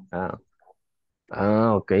para allá.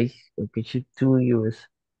 Ok. Ok, chip 2 US.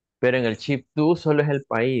 Pero en el chip 2 solo es el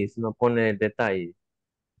país, no pone detalle.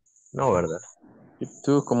 No, ¿verdad? Y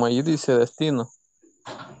tú, como allí dice destino.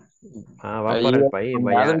 Va Ahí para el país, el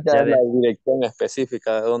vaya, address ya es la dirección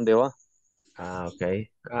específica de dónde va. ok.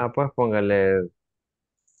 Pues póngale,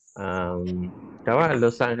 cabal,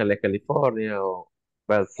 Los Ángeles, California, o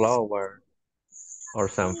Bellflower, o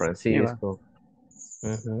San Sí, va. Francisco.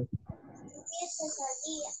 Ujú.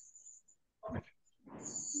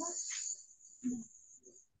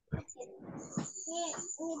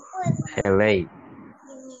 LA,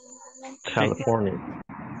 California.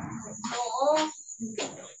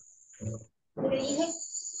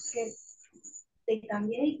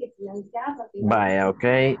 Vaya, ok.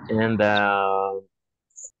 And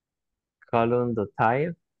column the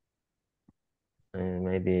type. And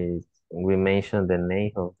maybe we mentioned the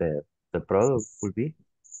name of the product would be.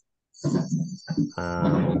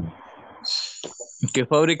 ¿Qué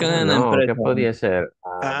fabrican en la No, ¿qué empresa? podría ser?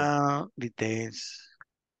 Details.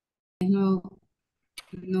 No,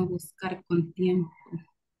 no buscar con tiempo.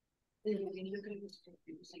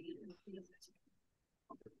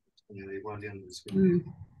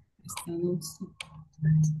 Está 12.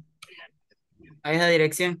 A esa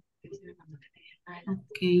dirección.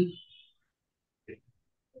 Ok.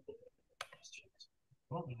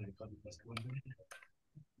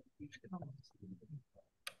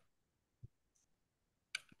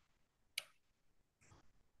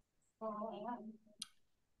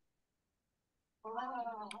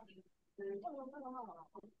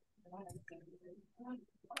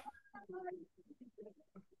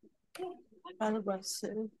 Algo así.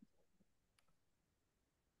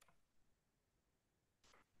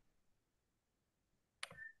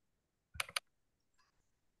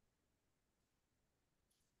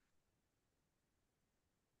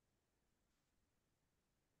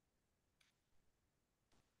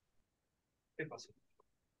 ¿Qué pasó?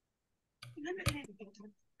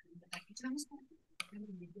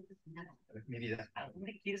 Mi vida, ¿a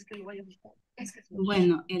dónde quieres que lo vaya a buscar?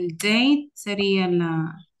 Bueno, el date sería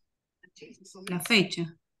la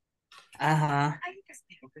fecha. Ajá.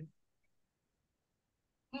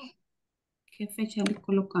 ¿Qué fecha le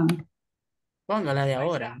colocamos? Póngala de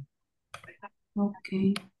ahora. Ok.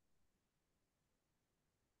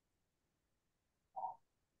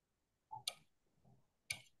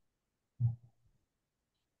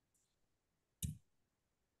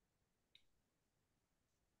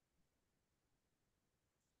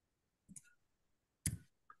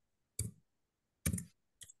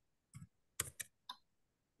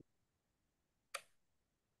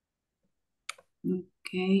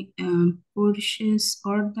 Ok. Purchase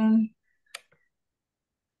order.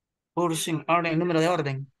 Purchasing order, el número de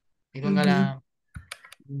orden. Y póngala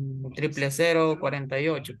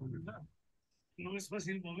 00048. No es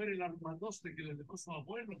fácil mover el armatoste que le dejó su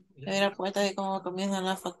abuelo. Era cuenta de cómo comienzan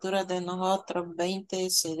las facturas de nosotros, 20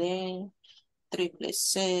 CD,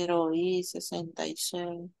 000 y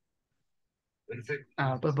 66.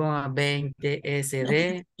 Ah, pues ponga 20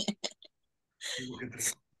 SD.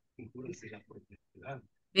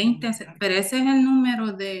 20, pero ese es el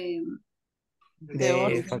número de De,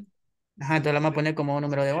 orden. ajá, entonces lo vamos a poner como un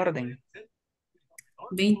número de orden.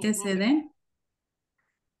 20 CD.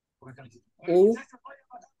 U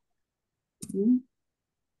U,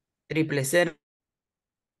 triple cero.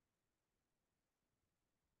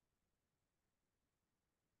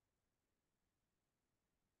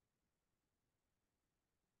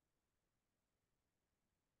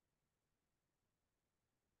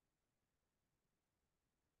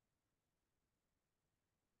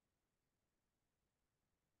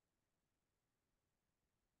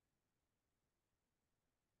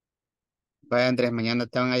 Vaya, Andrés, mañana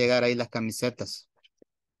te van a llegar ahí las camisetas.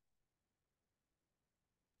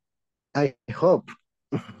 I hope.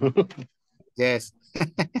 Yes.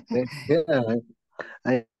 Yeah,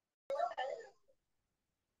 I-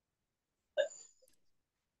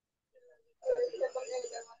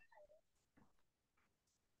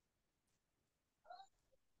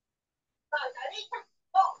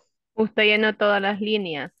 Usted llenó todas las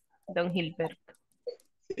líneas, don Gilberto.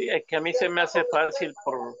 Sí, es que a mí se me hace fácil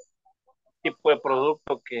por tipo de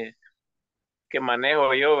producto que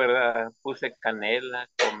manejo yo, ¿verdad? Puse canela,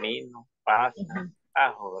 comino, pasa,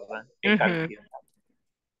 ajo, ¿verdad? En Ujú. cantidad.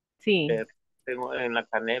 Sí. Tengo en la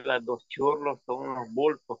canela 2 churros, son unos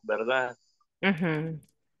bultos, ¿verdad? Ujú.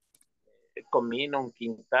 Comino, un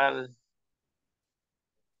quintal,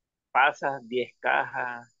 pasas, 10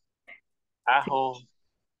 cajas, ajo,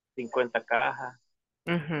 50 cajas,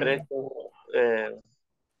 Ujú. precio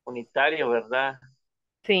unitario, ¿verdad?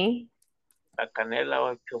 Sí. La canela,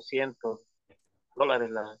 $800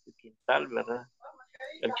 la quintal, ¿verdad?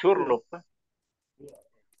 El churro, pues,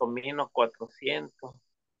 comino, 400,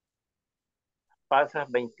 pasas,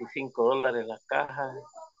 $25 la caja,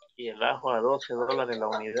 y el ajo a $12 la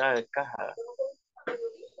unidad de caja.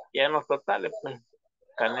 Ya en los totales, pues,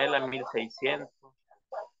 canela 1,600,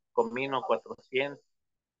 comino 400,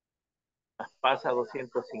 las pasas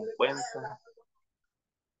 250,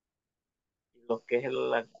 y lo que es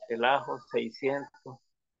el ajo 600.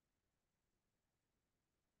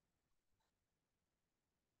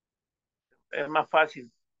 Es más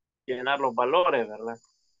fácil llenar los valores, ¿verdad?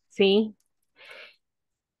 Sí.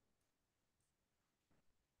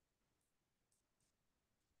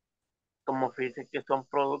 Como fíjense que son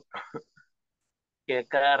productos que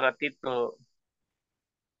cada ratito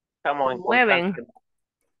estamos en Mueven. constante.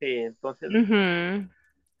 Sí, entonces Ujú.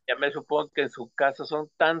 ya me supongo que en su caso son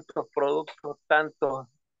tantos productos, tantos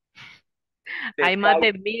Hay más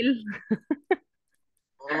de detalles, 1000.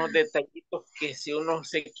 unos detallitos que si uno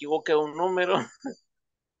se equivoca en un número,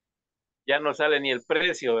 ya no sale ni el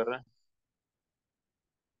precio, ¿verdad?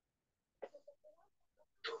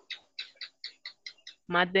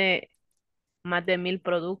 Más de, más de 1000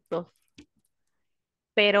 productos.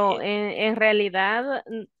 Pero en realidad,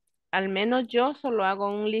 al menos yo solo hago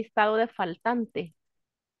un listado de faltantes.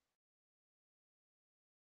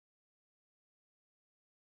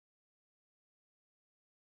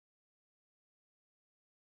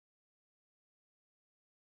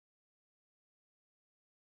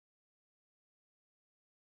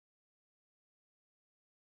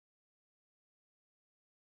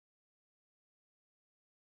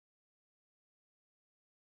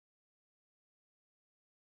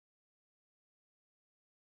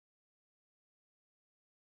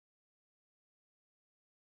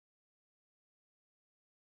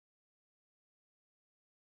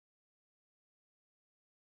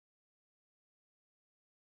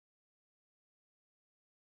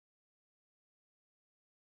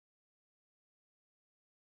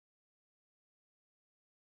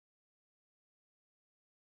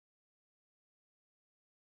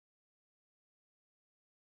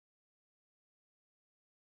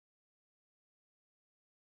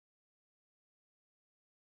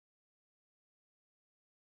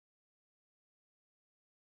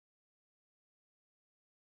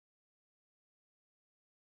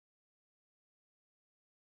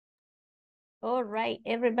 All right,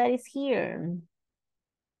 everybody's here.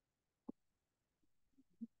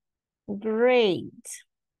 Great.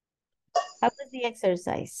 How was the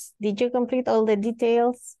exercise? Did you complete all the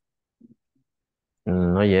details?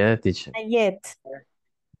 Not yet, teacher. Not yet.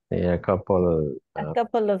 A couple. A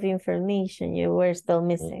couple of information you were still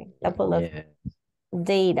missing. A couple of Yeah.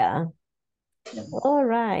 data. All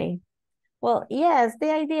right. Well, yes,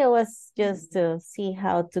 the idea was just to see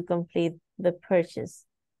how to complete the purchase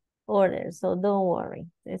order. So don't worry,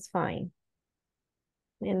 it's fine.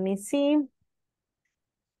 Let me see.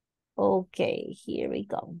 Okay, here we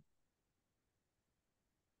go.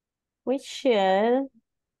 We should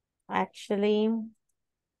actually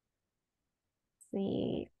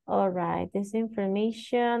see. All right, this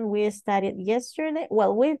information we studied yesterday.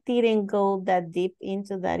 Well, we didn't go that deep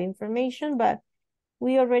into that information, but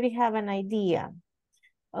we already have an idea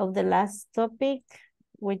of the last topic,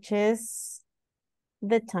 which is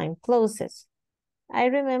the time clauses. I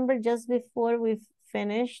remember just before we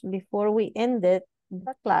finished, before we ended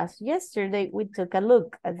the class yesterday, we took a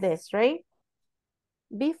look at this, right?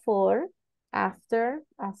 Before, after,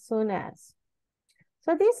 as soon as.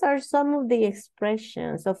 So these are some of the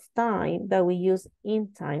expressions of time that we use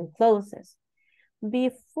in time clauses.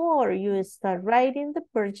 Before you start writing the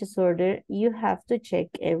purchase order, you have to check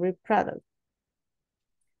every product.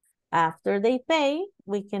 After they pay,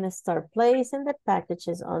 we can start placing the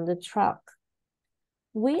packages on the truck.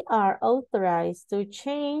 We are authorized to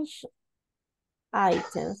change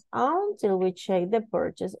items until we check the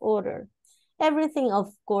purchase order. Everything,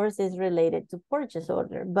 of course, is related to purchase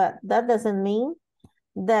order, but that doesn't mean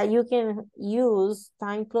that you can use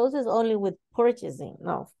time clauses only with purchasing.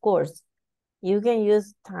 No, of course. You can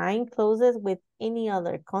use time clauses with any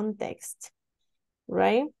other context,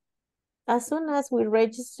 right? As soon as we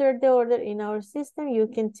register the order in our system, you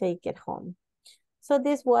can take it home. So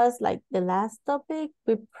this was like the last topic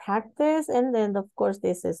we practiced, and then of course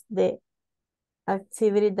this is the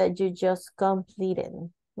activity that you just completed,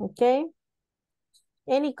 okay?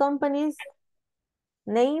 Any company's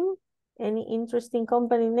name? Any interesting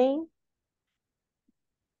company name?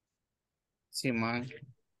 Simon.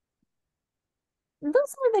 Those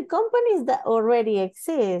are the companies that already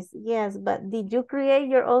exist, yes, but did you create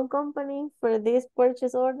your own company for this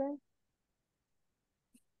purchase order?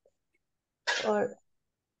 Or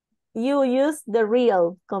you use the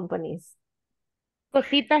real companies?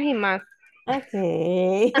 Cositas y más.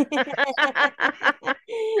 Okay.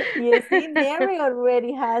 You see, Mary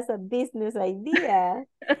already has a business idea.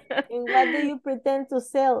 And what do you pretend to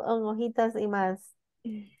sell on Hojitas y Más?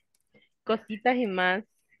 Cositas y más.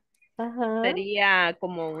 Ajá. Sería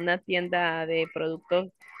como una tienda de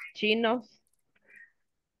productos chinos.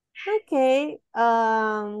 Okay.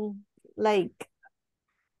 Like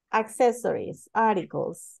accessories,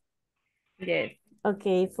 articles. Yes.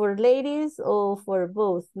 Okay, for ladies or for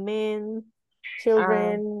both men,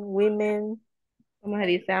 children, women? ¿Cómo se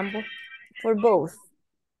dice ambos? For both.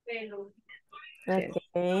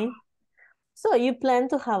 Okay. So you plan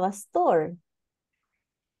to have a store.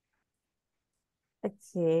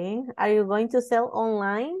 Okay. Are you going to sell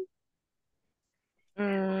online?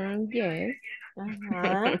 Yes.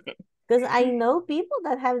 Because I know people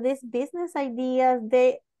that have this business ideas.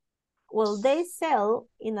 They sell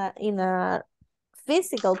in a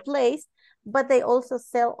physical place, but they also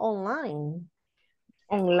sell online.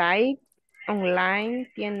 Online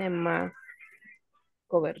tiene más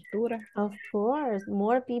cobertura. Of course,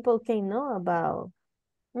 more people can know about.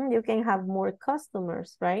 You can have more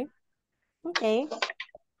customers, right? Okay,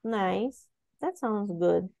 nice. That sounds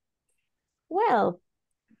good. Well,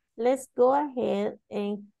 let's go ahead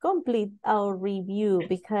and complete our review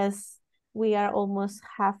because we are almost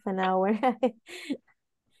half an hour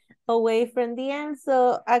away from the end.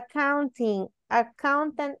 So accountant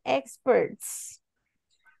experts,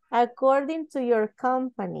 according to your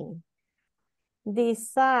company,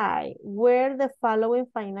 decide where the following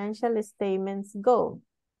financial statements go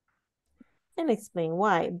and explain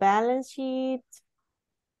why. Balance sheet,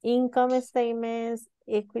 income statements,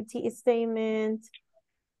 equity statement,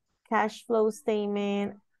 cash flow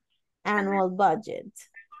statement, annual budget.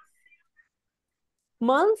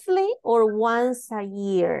 Monthly or once a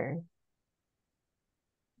year?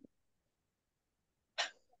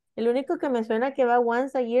 El único que me suena que va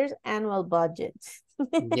once a year es annual budget.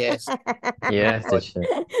 Yes. Yes, teacher.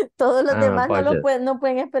 Todos los demás Budget. no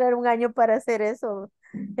pueden esperar un año para hacer eso.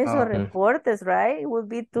 Esos reportes, right? It would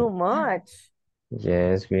be too much.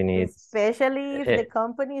 Yes, we need Especially if the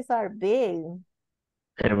companies are big.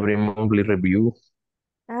 every monthly review.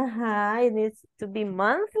 It needs to be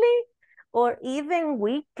monthly or even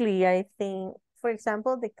weekly, I think. For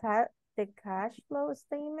example, the cash flow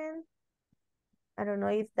statement. I don't know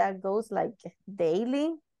if that goes like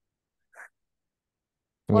daily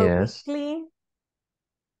or Yes. weekly.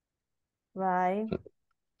 Right.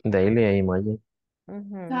 Daily, I imagine.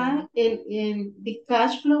 In the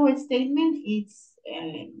cash flow statement, it's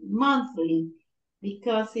monthly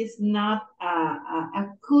because it's not a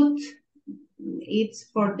cut. It's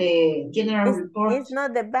for the general report. It's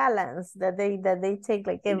not the balance that they take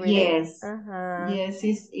like every day. Yes. Yes,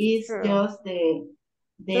 it's True. just the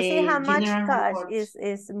to see how much cash report.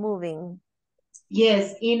 is moving.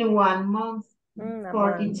 Yes, in 1 month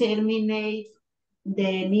for month. determine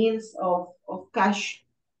the needs of cash.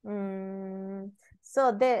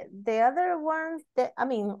 So the other ones, I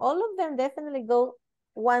mean, all of them definitely go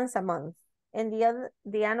once a month, and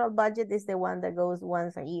the annual budget is the one that goes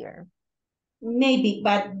once a year. Maybe,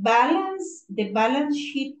 but the balance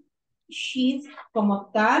sheet como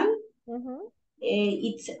tal,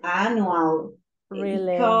 it's annual.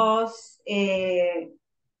 Really? Because the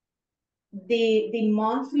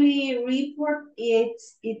monthly report,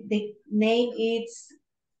 the name is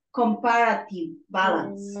comparative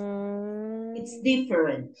balance. It's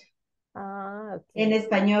different. Okay. En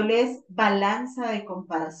español es balanza de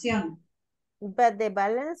comparación. But the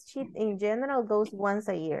balance sheet in general goes once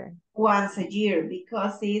a year. Once a year,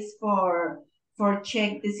 because it's for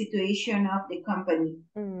check the situation of the company.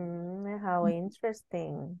 How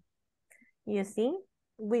interesting. You see,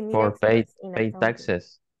 we need For pay accounting.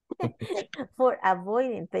 taxes. For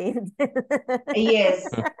avoiding paying. Yes.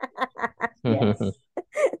 Yes.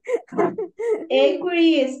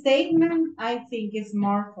 Equity statement, I think, is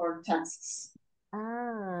more for taxes.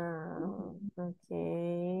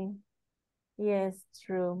 Okay. Yes,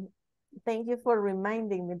 true. Thank you for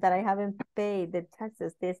reminding me that I haven't paid the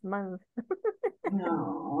taxes this month.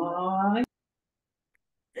 No.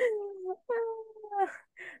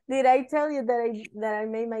 Did I tell you that I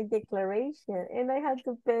made my declaration and I had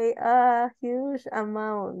to pay a huge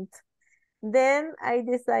amount? Then I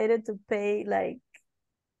decided to pay like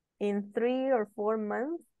in 3 or 4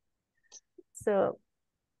 months. So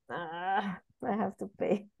I have to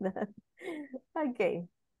pay that. Okay.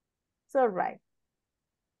 So right.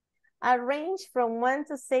 Arrange from 1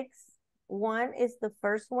 to 6. 1 is the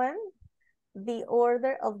first one. The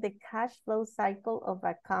order of the cash flow cycle of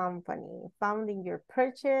a company. Founding your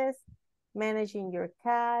purchase, managing your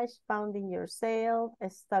cash, founding your sale, a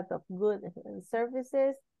stock of goods and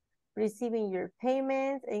services, receiving your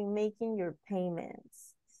payments, and making your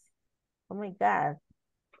payments. Oh my God.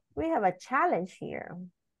 We have a challenge here.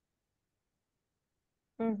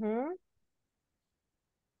 I'm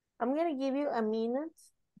going to give you a minute.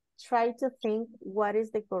 Try to think what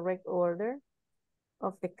is the correct order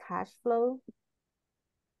of the cash flow.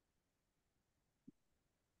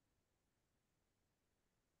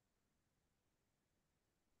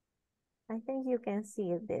 I think you can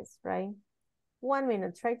see this, right? 1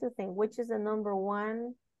 minute, try to think which is the number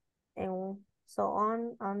 1 and so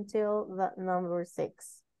on until the number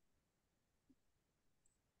 6.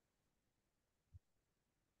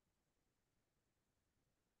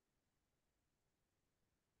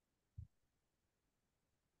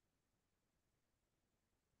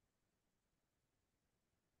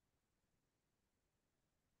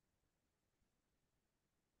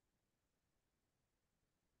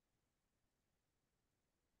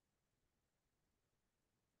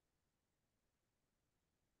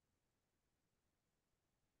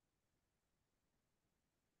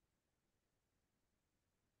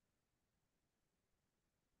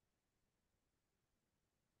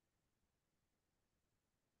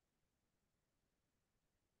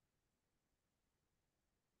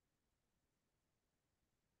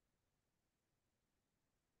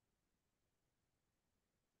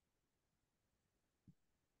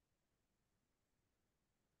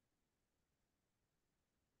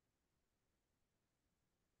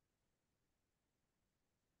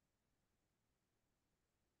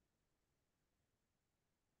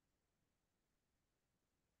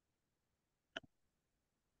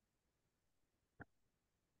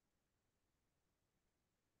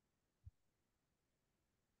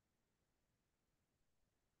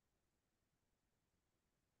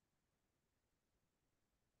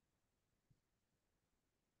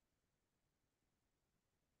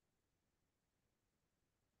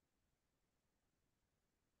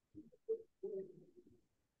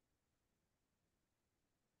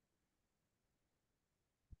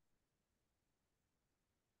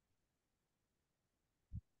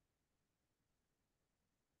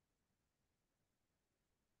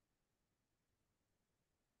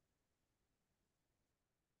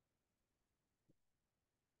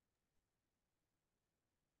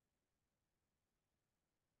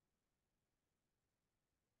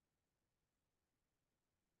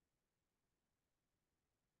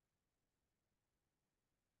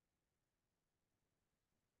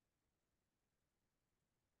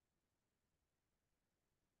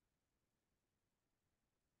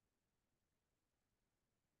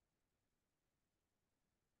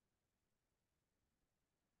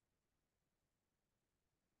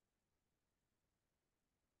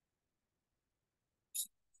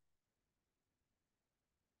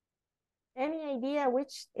 Any idea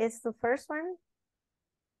which is the first one?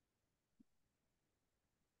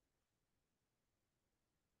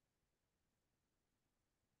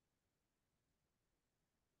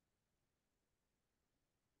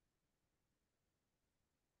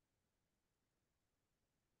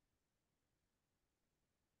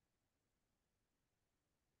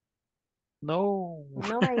 No.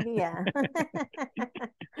 No idea.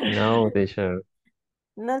 No, teacher.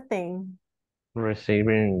 Nothing.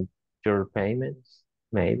 Receiving your payments,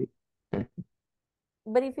 maybe.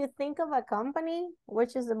 But if you think of a company,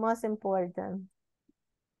 which is the most important?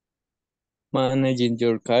 Managing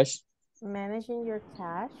your cash. Managing your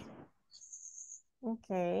cash.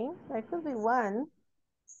 Okay, that could be one.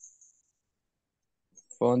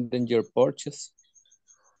 Funding your purchase.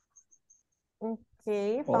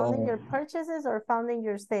 Okay, funding your purchases or funding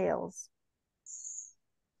your sales?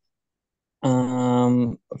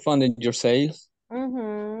 Funding your sales.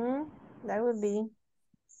 That would be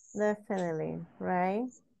definitely, right?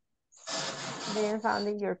 Then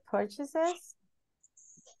funding your purchases?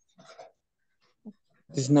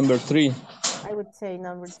 This is number 3. I would say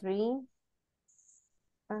number 3.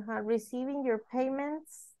 Receiving your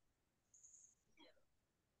payments?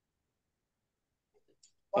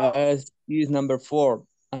 This is number 4.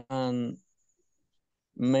 And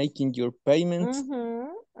making your payments.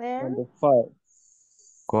 And Number 5.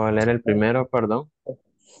 ¿Cuál era el primero, perdón?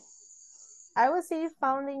 I would say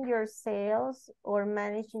founding your sales or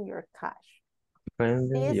managing your cash.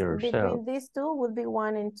 Funding yourself. Between these two would be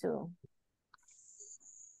 1 and 2.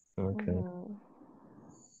 Okay.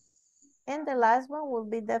 And the last one will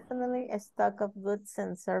be definitely a stock of goods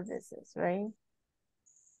and services, right?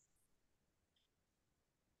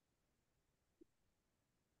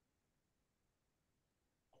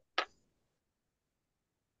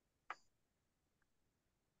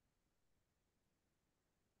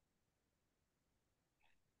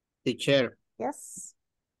 Teacher. Yes.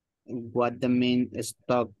 What the mean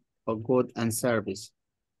stock of good and service?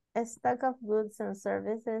 A stock of goods and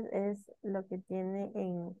services es lo que tiene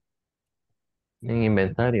en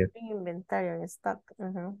inventario. En inventario, en stock.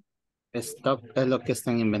 Stock es lo que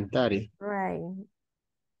está en inventario. Right.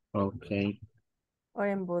 Okay. Or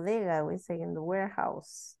en bodega, we say in the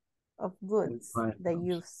warehouse of goods that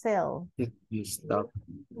you sell. You stock.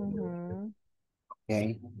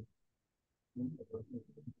 Okay.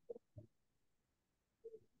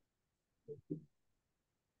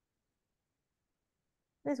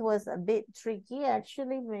 This was a bit tricky,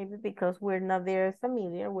 actually, maybe because we're not very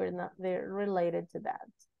familiar, we're not very related to that.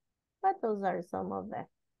 But those are some of the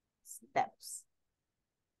steps.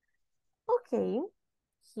 Okay,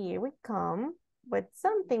 here we come with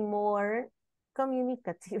something more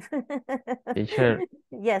communicative. Teacher.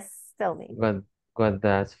 Yes, tell me. What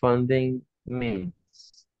does funding mean?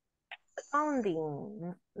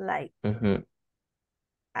 Funding, like,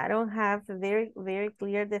 I don't have a very, very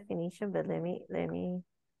clear definition, but let me.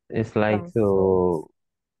 It's like to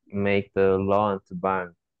make the loan to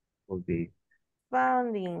bank would be.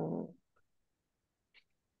 Funding.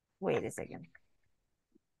 Wait a second.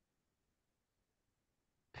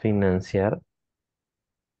 Financiar.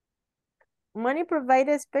 Money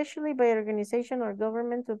provided especially by organization or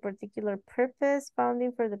government to a particular purpose.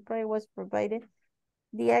 Funding for the project was provided.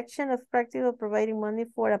 The action of practical providing money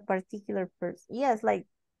for a particular person. Yes, like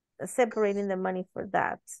separating the money for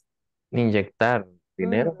that. Inyectar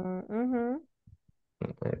dinero.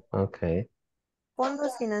 Okay.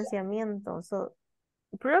 Fondos financiamiento. So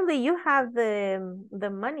probably you have the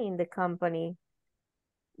money in the company,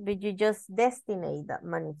 but you just destinate that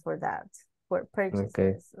money for that, for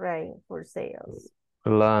purchases, right? For sales.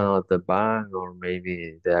 Loan of the bank or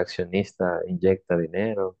maybe the accionista inyecta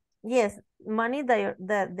dinero. Yes, money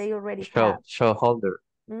that they already have. Shareholder.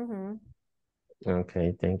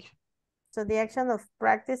 Okay, thank you. So the action of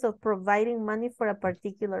practice of providing money for a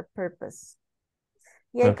particular purpose.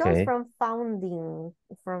 Yeah, it comes from founding,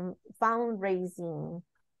 from fundraising.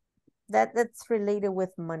 That's related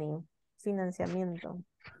with money. Financiamiento.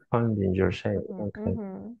 Funding yourself. Okay.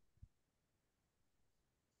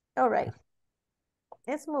 All right.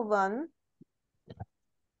 Let's move on.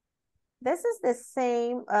 This is the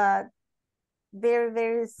same, very,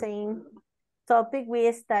 very same topic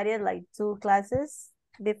we studied like 2 classes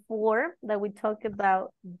before that we talked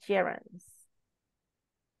about gerunds.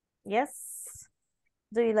 Yes.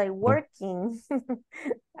 Do you like working?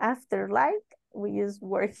 After like, we use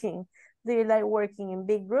working. Do you like working in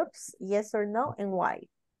big groups? Yes or no, and why?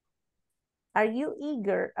 Are you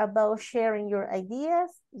eager about sharing your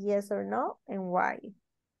ideas? Yes or no, and why?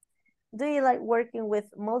 Do you like working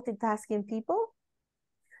with multitasking people?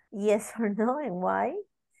 Yes or no, and why?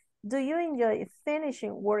 Do you enjoy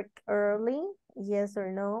finishing work early? Yes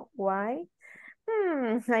or no, why?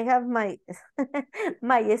 I have my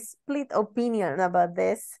my split opinion about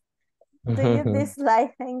this. Do you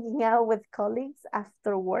dislike hanging out with colleagues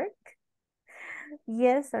after work?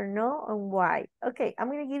 Yes or no, and why? Okay, I'm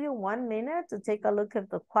going to give you 1 minute to take a look at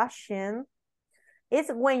the question. It's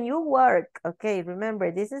when you work. Okay,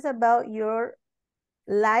 remember, this is about your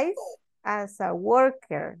life as a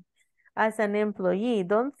worker, as an employee.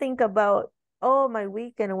 Don't think about, oh, my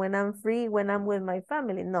weekend when I'm free, when I'm with my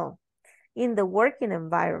family. No, in the working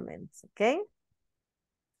environment, okay?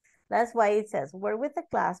 That's why it says, work with a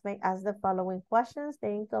classmate, ask the following questions,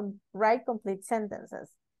 then write complete sentences.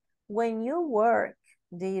 When you work,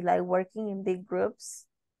 do you like working in big groups?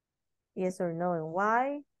 Yes or no, and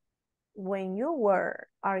why? When you work,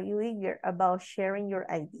 are you eager about sharing your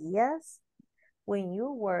ideas? When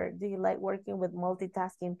you work, do you like working with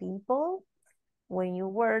multitasking people? When you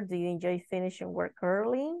work, do you enjoy finishing work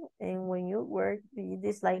early? And when you work, do you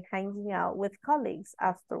dislike hanging out with colleagues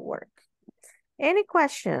after work? Any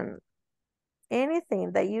question,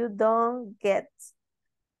 anything that you don't get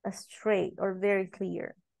straight or very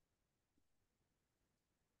clear?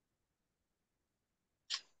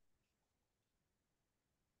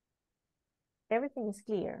 Everything is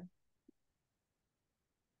clear.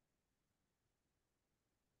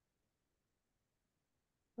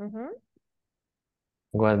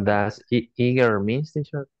 What does eager means,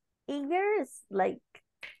 teacher? Eager is like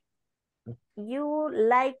you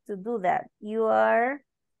like to do that. You are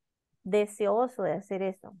deseoso de hacer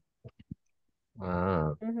eso.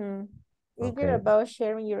 Ah, Eager okay. about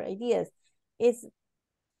sharing your ideas. It's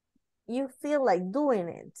you feel like doing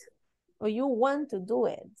it or you want to do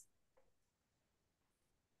it.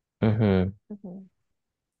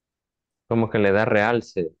 Como que le da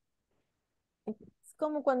realce. Es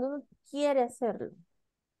como cuando uno quiere hacerlo.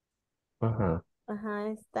 Ajá.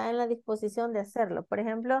 Está en la disposición de hacerlo. Por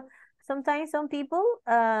ejemplo, sometimes some people,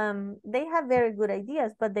 they have very good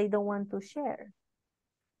ideas, but they don't want to share.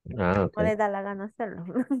 Ah, No okay. les da la gana hacerlo.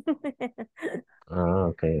 Ah,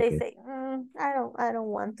 okay, They okay. say, I don't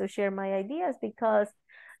want to share my ideas because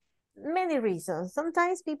many reasons.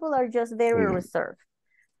 Sometimes people are just very reserved.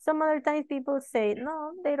 Some other times people say,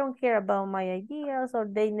 no, they don't care about my ideas, or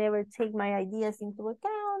they never take my ideas into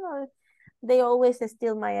account, or they always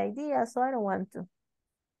steal my ideas, so I don't want to.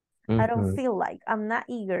 I don't feel like, I'm not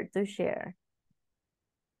eager to share.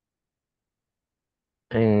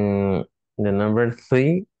 And the number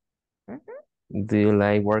 3, do you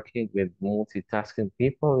like working with multitasking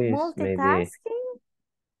people? Is maybe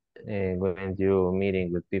when you're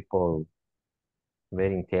meeting with people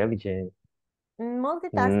very intelligent.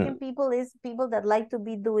 Multitasking people is people that like to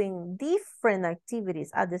be doing different activities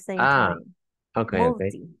at the same time. Okay, Multi.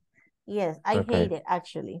 okay. Yes, I hate it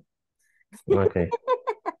actually. Okay.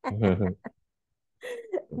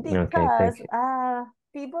 Because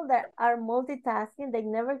people that are multitasking, they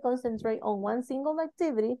never concentrate on one single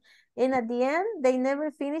activity, and at the end, they never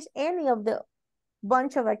finish any of the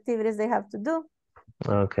bunch of activities they have to do.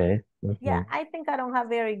 Okay. Yeah, I think I don't have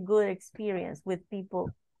very good experience with people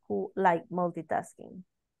who like multitasking.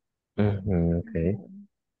 Okay.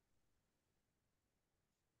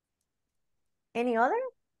 Any other?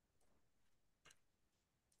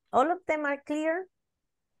 All of them are clear?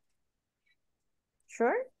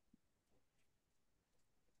 Sure?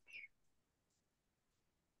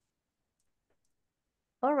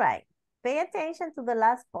 All right. Pay attention to the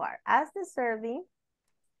last part. Ask the survey.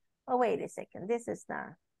 Oh, wait a second. This is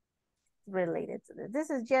not related to this. This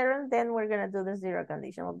is gerund. Then we're going to do the zero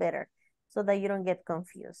conditional better so that you don't get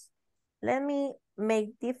confused. Let me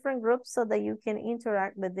make different groups so that you can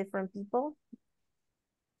interact with different people.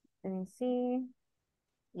 Let me see.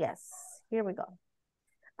 Yes, here we go.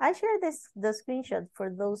 I share the screenshot for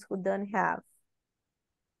those who don't have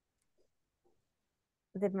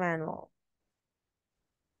the manual.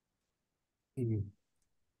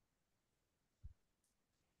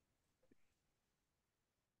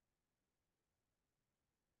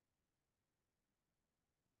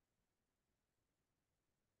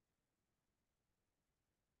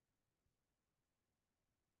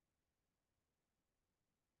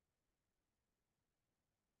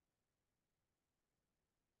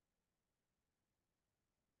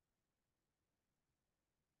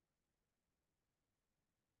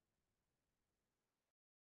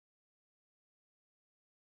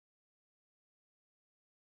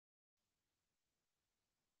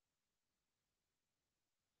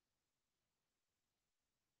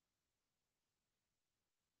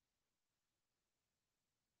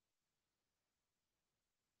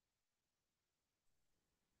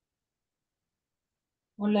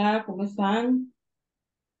 Hola, ¿cómo están?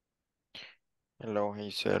 Hello,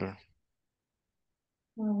 Hazel.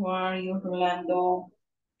 How are you, Rolando?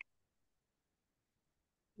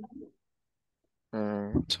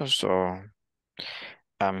 So,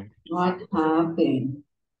 What happened?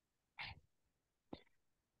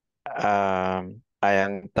 I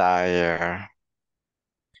am tired.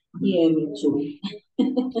 Yeah, me too.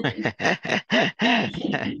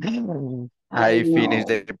 I I finished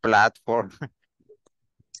know. the platform.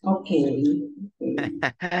 Okay.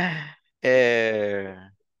 Eh,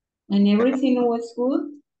 And everything was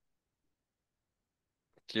good?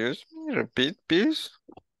 excuse me, repeat, please.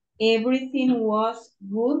 Everything was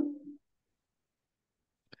good.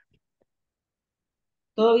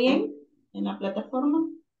 ¿Todo bien en la plataforma?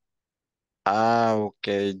 Ah, ok,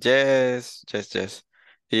 yes, yes, yes.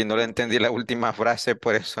 Y no le entendí la última frase,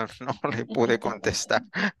 por eso no le pude contestar.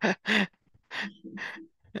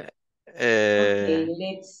 Okay, Eh,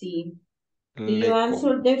 let's see. Do you le com-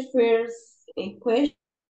 answer the first question?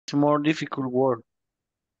 It's more difficult word.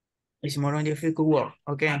 It's more on difficult word.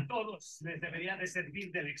 Okay. A todos les debería de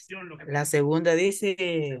servir de lección lo que La segunda dice,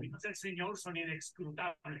 del Señor son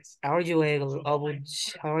inescrutables. are you able of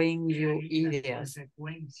sharing your ideas?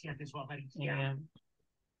 Consecuencias de su aparición. Yeah.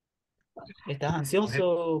 ¿Estás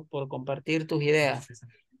ansioso por compartir tus ideas?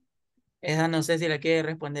 Esa no sé si la quiere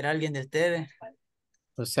responder alguien de ustedes.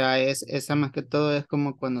 O sea, esa más que todo es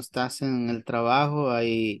como cuando estás en el trabajo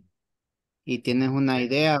ahí y tienes una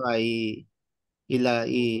idea ahí y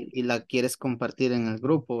la quieres compartir en el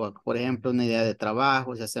grupo, ¿va? Por ejemplo, una idea de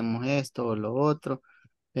trabajo, si hacemos esto o lo otro.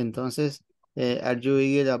 Entonces, are you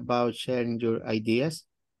eager about sharing your ideas?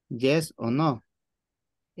 Yes or no?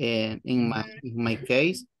 In my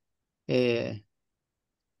case, uh,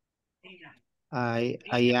 I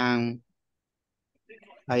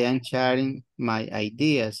am sharing my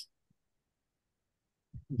ideas.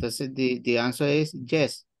 Entonces, the answer is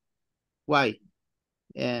yes. Why?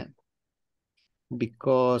 Uh,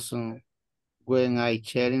 because when I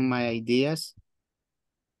sharing my ideas,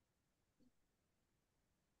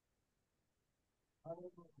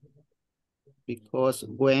 because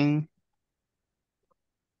when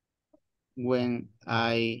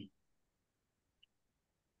I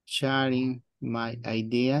sharing my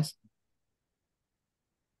ideas,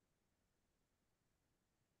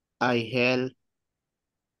 I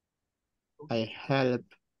help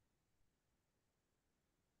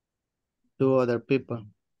to other people.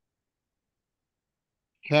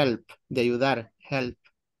 Help, de ayudar, help.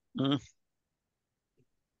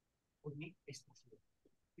 Por mí es posible.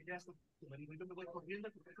 Y ya estoy, tu marido, yo me voy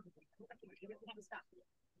corriendo porque ¿dónde está?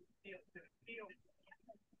 Tío.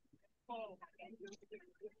 Oh.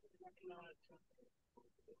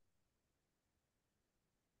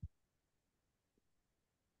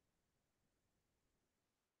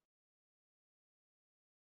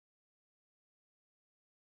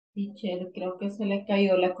 Teacher, creo que se le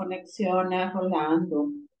cayó la conexión a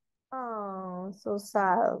Rolando. Oh, so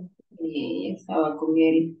sad. Y estaba con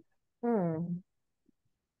él. Hmm.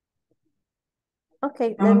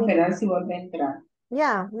 Okay, Vamos a esperar si vuelve a entrar.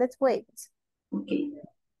 Yeah, let's wait. Okay,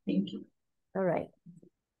 thank you. All right.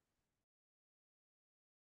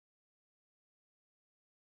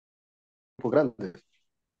 Grande.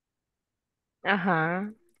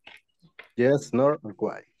 Ajá. Yes, no, or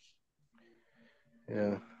why.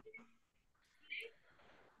 Yeah.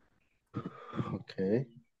 Okay.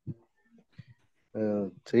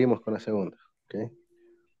 Seguimos con la segunda. Okay.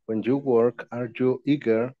 When you work, are you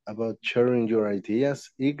eager about sharing your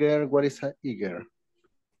ideas? Eager, what is a eager?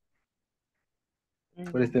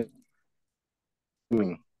 What is the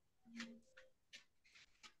mean?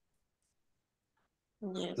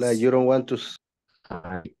 Yes. Like you don't want to.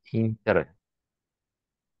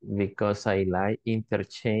 Because I like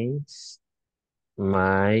interchange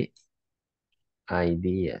my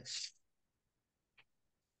ideas.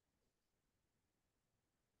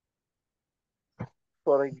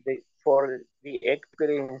 For the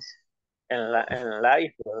experience en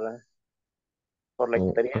life, ¿verdad? Por la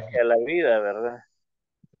experiencia de la vida, ¿verdad?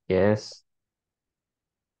 Yes.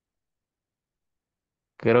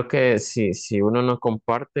 Creo que si uno no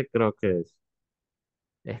comparte, creo que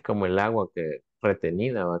es como el agua que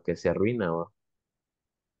retenida, ¿va? Que se arruina, ¿va?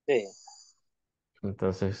 Sí.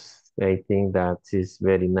 Entonces, I think that is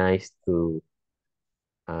very nice to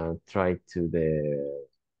try to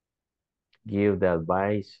give the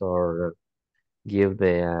advice or give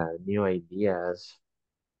the new ideas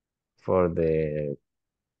for the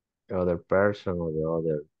other person or the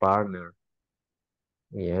other partner.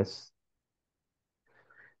 Yes.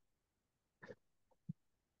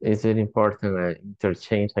 It's very important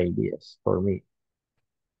interchange ideas for me.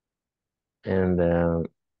 And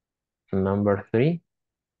number 3,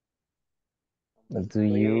 do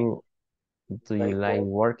you like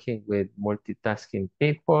working with multitasking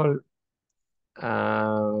people?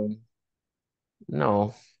 No.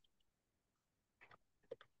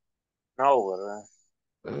 No, ¿verdad?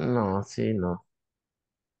 No, sí, no.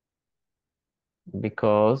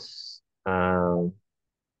 because um,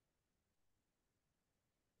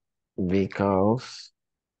 because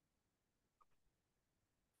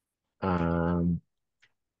um,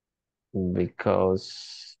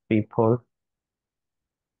 because people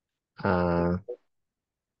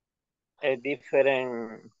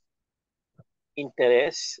Different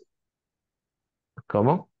interés,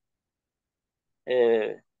 ¿cómo?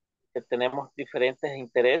 que tenemos diferentes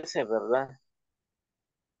intereses, ¿verdad?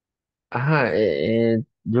 Ajá,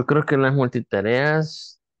 yo creo que en las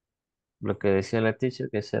multitareas, lo que decía la teacher,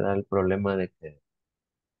 que se da el problema de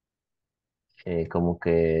que como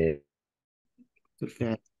que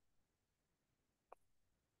Okay.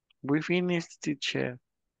 We finished, teacher.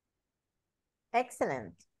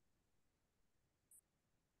 Excellent.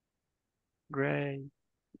 Great.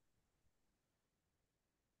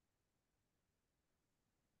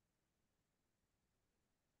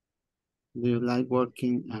 Do you like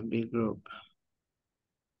working in a big group?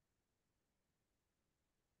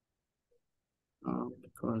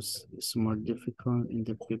 Because it's more difficult in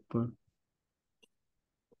the people.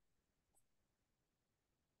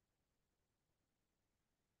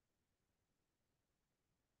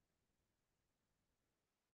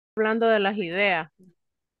 Hablando de las ideas.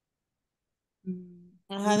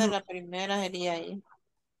 Ajá, de la primera sería ahí.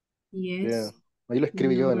 Yes. Yeah. Ahí lo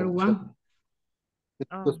escribí yo en Number el chat. one.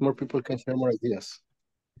 Because more people can share more ideas.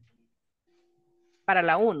 Para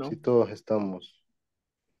la 1. Si todos estamos.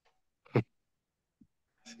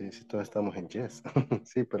 Sí, si todos estamos en yes.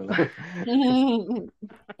 Sí, pero la...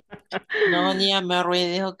 No, ni a Mary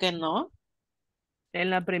dijo que no. En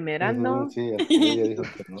la primera no. Sí, ella dijo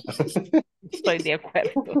que no. Estoy de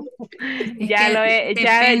acuerdo. Es Ya que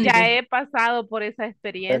ya depende. he pasado por esa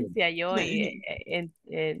experiencia yo y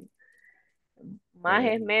más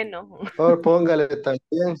es menos. Or póngale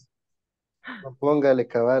también. No, póngale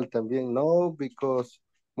cabal también. No, because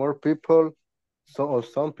more people,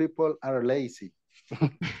 some people are lazy.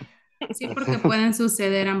 Sí, porque pueden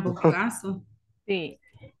suceder ambos casos. Sí.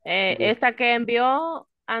 Esta que envió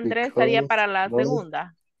Andrés sería para la no,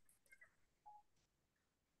 segunda.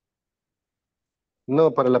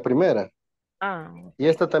 no, para la primera. Ah, Y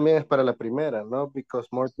esta también es para la primera, no, because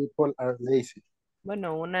more people are lazy.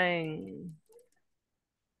 bueno, una en...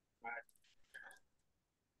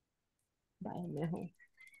 Vaya, mejor.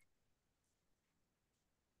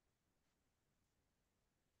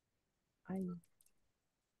 Ay.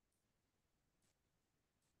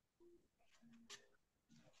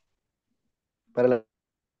 Para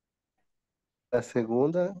la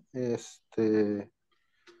segunda,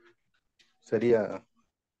 sería,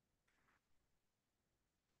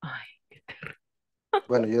 Ay,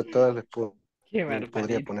 bueno, yo todas les qué podría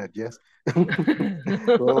barbaridad. poner yes.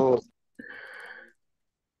 Oh,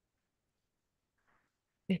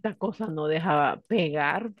 Esta cosa no deja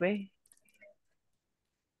pegar, ve.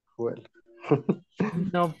 well.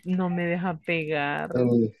 No me deja pegar.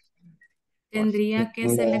 Tendría que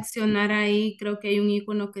No, seleccionar ahí, creo que hay un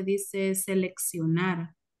icono que dice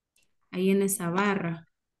seleccionar, ahí en esa barra.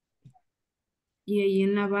 Y ahí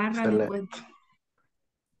en la barra select. después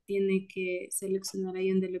tiene que seleccionar ahí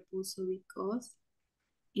donde le puso because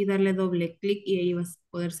y darle doble clic y ahí vas a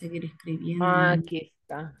poder seguir escribiendo. Aquí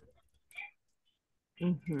está.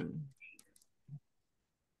 Ujú.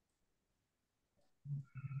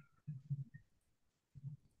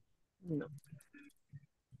 No.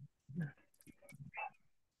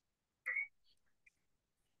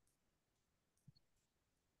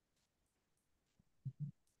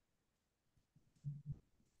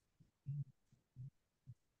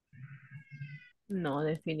 No,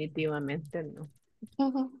 definitivamente no.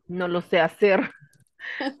 No lo sé hacer.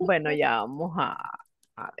 Bueno, ya vamos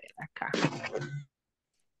a ver acá.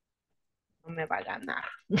 No me va a ganar.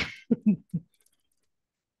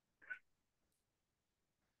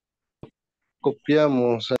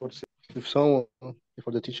 Copiamos. If someone, if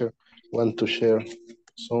the teacher want to share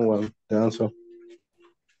someone the answer.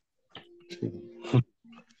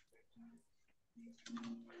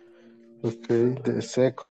 Okay, the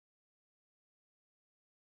second.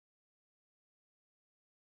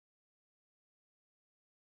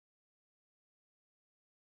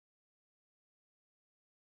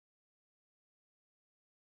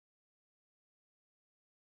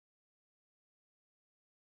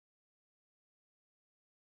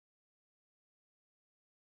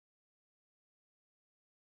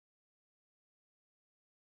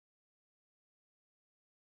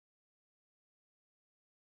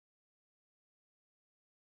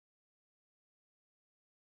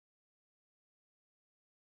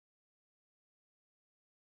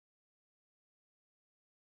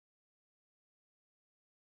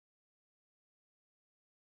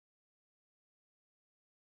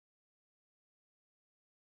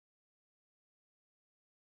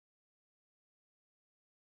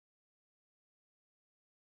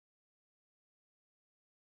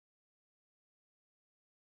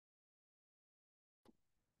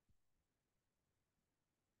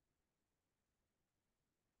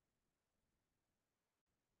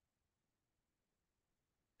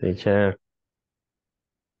 Teacher,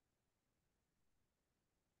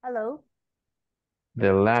 Hello.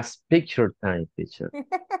 the last picture time, teacher.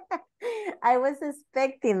 I was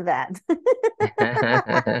expecting that.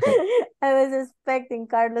 I was expecting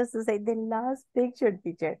Carlos to say the last picture,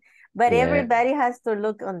 teacher. But Yeah. everybody has to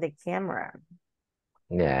look on the camera.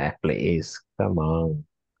 Yeah, please. Come on.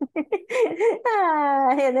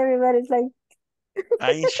 And everybody's like,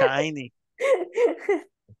 I'm shiny.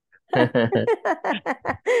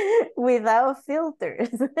 without filters.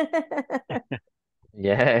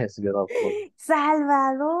 Yes, beautiful.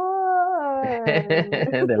 Salvador.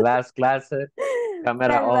 The last class,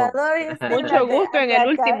 cámara on. Salvador is still Mucho gusto en el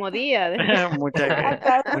último día. Mucho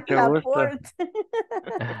gusto. Laporte.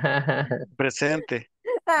 Presente.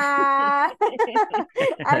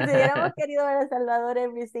 Así hubiéramos querido ver a Salvador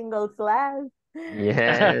every single class.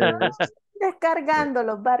 Yes. Descargando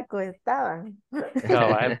los barcos estaban.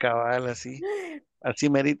 Cabal, así.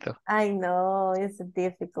 Así merito. I know, it's a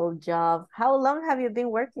difficult job. How long have you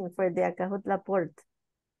been working for the Acajutla port?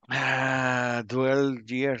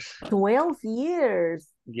 12 years. 12 years.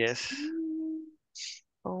 Yes.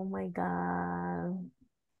 Oh my God.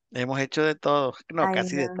 Hemos hecho de todo. No, I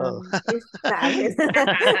casi de todo. Bueno.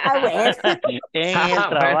 En el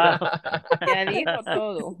trabajo. Ya dijo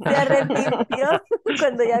todo. Se arrepintió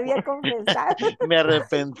cuando ya había confesado. Me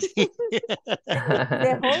arrepentí. The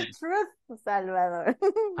whole truth, Salvador.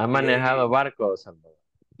 ¿Ha manejado barcos, Salvador?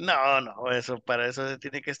 No, para eso se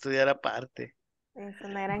tiene que estudiar aparte. Es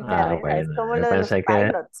una gran carrera. Es Bueno, como yo lo de los pensé que...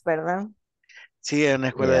 pilots, ¿verdad? Sí, en la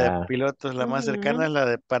escuela de pilotos, la más cercana Ujú. es la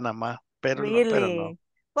de Panamá, pero no. Really?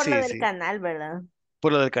 Por lo Sí, del sí, canal, ¿verdad?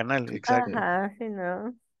 por lo del canal, exacto. Ajá, sí,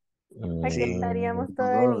 no. Aquí Sí. estaríamos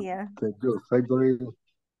todavía. Your favorite,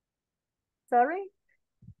 Sorry,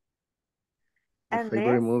 your Andrés.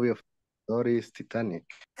 favorite movie of story is Titanic.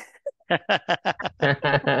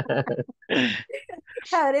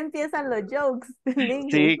 Ahora empiezan los jokes en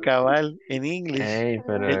Sí, inglés. cabal, en English. Ey,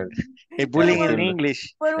 pero... El bullying Por en un-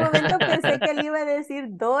 English. Por un momento pensé que él iba a decir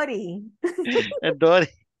Dory. Dory,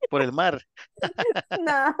 por el mar.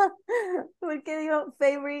 No, porque digo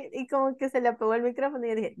favorite y como que se le apagó el micrófono y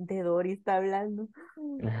yo dije, de Dory está hablando.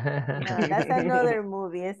 No, that's another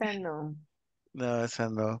movie, esa no. No, esa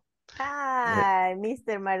no. Hi,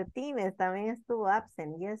 Mr. Martínez también estuvo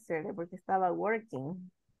absent yesterday porque estaba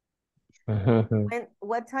working.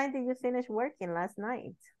 What time did you finish working last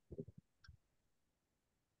night?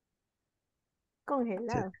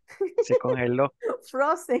 Congelado. Se congeló.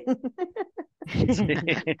 Frozen.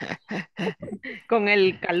 Con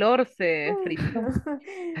el calor se frizó.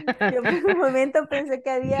 Yo por un momento pensé que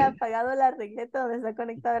había apagado la regleta donde está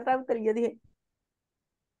conectado el router y yo dije,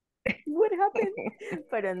 what happened?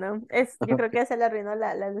 Pero no, yo creo que se le arruinó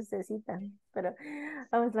la lucecita. Pero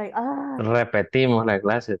I was like, Repetimos la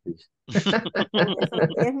clase, teacher. esos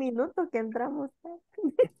 10 minutos que entramos.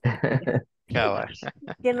 Cabal.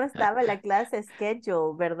 Que no estaba la clase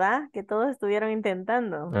schedule, ¿verdad? Que todos estuvieron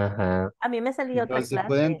intentando. Ajá. A mí me salió otra Yo sí pude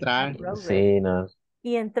clase entrar. en progress. Sí, no.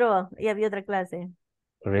 Y entró, y había otra clase.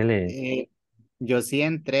 Really? Yo sí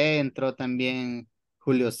entró también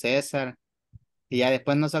Julio César. Y ya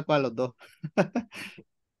después nos sacó a los dos.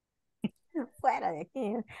 Fuera de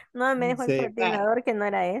aquí. No, me dijo el Sí. coordinador que no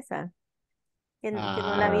era esa. Que no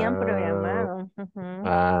la habían programado. Ujú.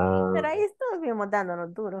 Pero ahí estuvimos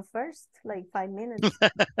dándonos duro first, like 5 minutes.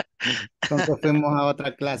 Entonces fuimos a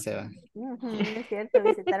otra clase, ¿va? Ujú, es cierto,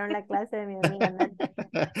 visitaron la clase de mi amiga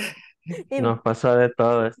Nata. Nos pasó de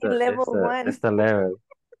todo level one. este level.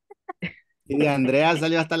 Y Andrea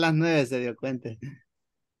salió hasta las 9, se dio cuenta.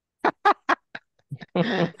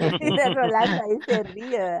 Y de Rolando ahí se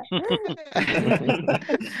ríe.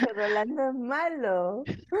 Rolando es malo.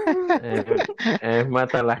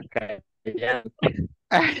 Mata las calles.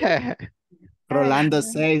 Rolando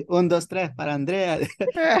 6, 1, 2, 3 para Andrea.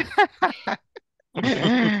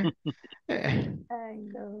 I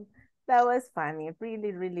know. That was funny,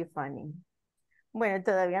 really, really funny. Bueno,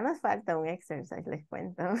 todavía nos falta un exercise, les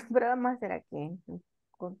cuento, pero vamos a hacer aquí,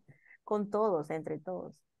 con todos, entre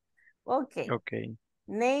todos. Okay.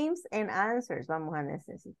 Names and answers vamos a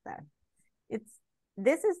necesitar.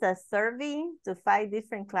 This is a survey to 5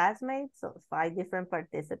 different classmates, so 5 different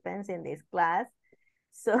participants in this class.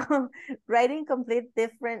 So writing complete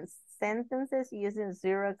different sentences using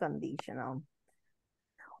zero conditional.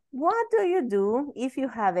 What do you do if you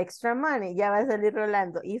have extra money? Ya va a salir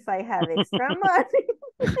Rolando. If I have extra money.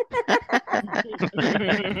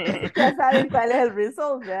 Ya saben cuál es el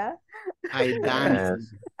result, ¿verdad? I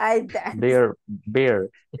dance. I dance. Beer.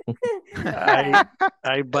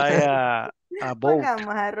 I buy A boat.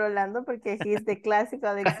 Pongamos a Rolando porque he's the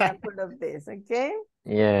classical example of this, okay?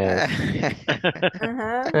 Yes.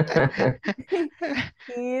 Ajá.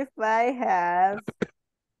 If I have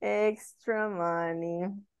extra money.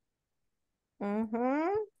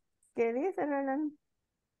 Ujú. ¿Qué dice Rolando?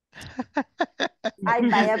 I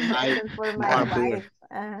buy a Buy present for my more beer. wife.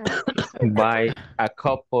 Ajá. Buy a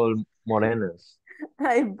couple morenas.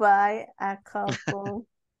 I buy a couple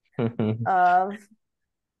of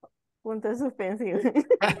puntos suspensivos.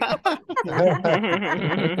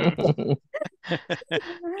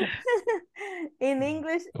 In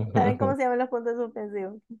English, ¿saben cómo se llaman los puntos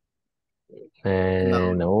suspensivos?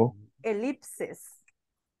 No. No. Elipses.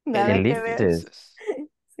 Nada que ver. Ellipses.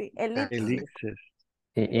 Sí, elipsis. Elixir.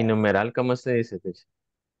 Y numeral, ¿cómo se dice, teacher?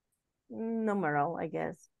 Numeral, I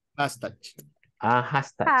guess. Hashtag. Ah,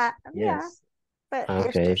 hashtag. Yeah. Yes. Pero,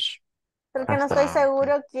 Okay. pero que no estoy Hashtag.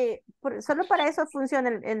 seguro que solo para eso funciona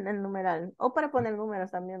el numeral. O para poner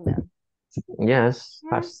números también, vean. Yes.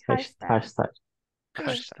 Hashtag. Hashtag. Sí.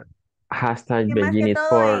 Hashtag Que más que begin it todo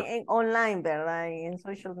for. en online, ¿verdad? En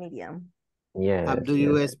social media. How Yes. do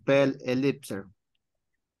you Yes. spell ellipse?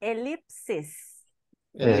 Ellipsis.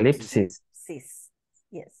 Ellipsis. Ellipsis.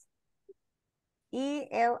 Yes.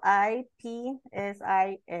 Elipsis.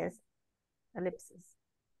 Ellipsis.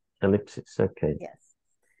 Ellipsis. Okay. Yes.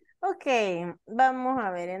 Ok, vamos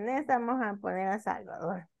a ver, en esta vamos a poner a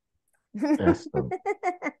Salvador. Eso.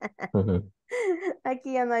 Ujú.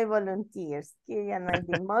 Aquí ya no hay volunteers, aquí ya no hay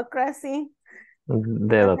democracy.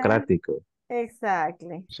 Democrático.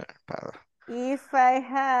 Exactly. Salvador. If I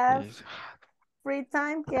have free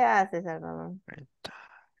time, ¿qué haces, Salvador?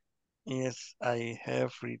 Yes, I have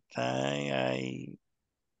free time.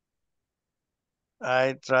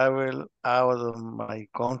 I travel out of my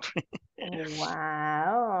country.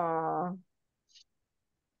 Wow.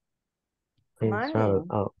 I travel Money.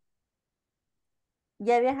 out.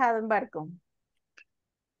 ¿Ya he viajado en barco?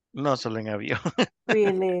 No solo en avión.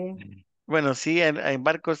 Really? Bueno, sí, en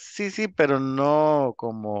barcos, sí, pero no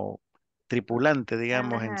como tripulante,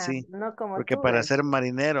 digamos, en Ajá, sí. no como Porque para tourist. ser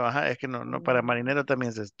marinero, ajá, es que no, para marinero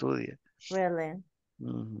también se estudia. Really?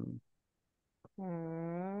 Ujú.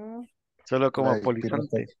 Mm, Solo como Like piloto.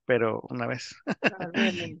 polizonte, pero una vez.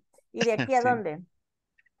 really. ¿Y de aquí a Sí. dónde?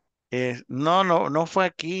 No fue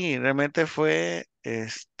aquí, realmente fue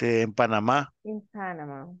en Panamá. In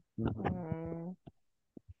Panama. Ujú.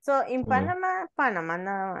 So, in Ujú. Panama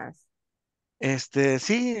nada más.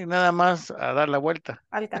 Sí, nada más a dar la vuelta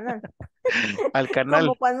Al canal. al Como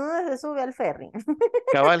canal, cuando uno se sube al ferry.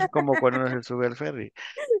 cabal, como cuando uno se sube al ferry.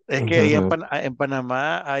 Es que ahí en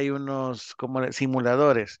Panamá hay unos como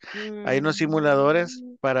simuladores. Hay unos simuladores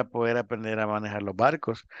Mm. para poder aprender a manejar los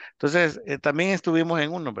barcos. Entonces, también estuvimos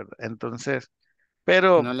en uno, ¿verdad? Entonces,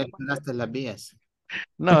 pero No le quedaste las vías.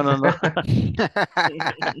 no.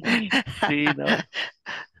 Sí, no.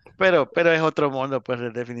 Pero es otro mundo, pues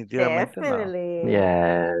definitivamente no. Definitely.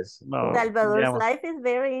 Yes. No, Salvador's digamos, life is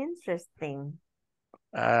very interesting.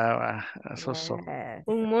 eso son, Yes.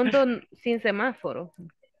 Un mundo sin semáforo.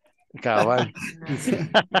 cabal. Ah,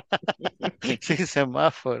 Sin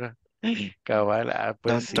semáforo. Cabal, No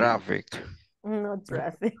pues sí. traffic. no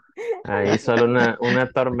traffic. Ahí solo una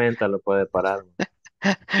tormenta lo puede parar.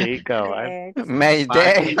 Sí, cabal.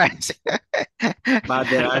 Mayday. But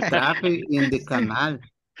there are traffic in the canal.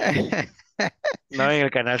 No, en el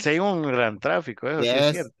canal sí hay un gran tráfico, eso sí es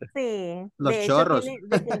Yes, cierto. Sí, los de hecho chorros.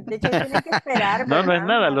 de hecho tienen que esperar, No es ¿verdad?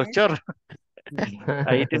 nada, A los ver. chorros.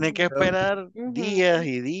 Ahí tienen que Pero, esperar Ujú. días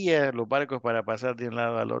y días los barcos para pasar de un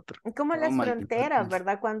lado al otro. Como oh las my fronteras, goodness.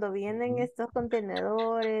 ¿verdad? Cuando vienen estos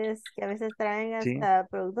contenedores que a veces traen Sí, hasta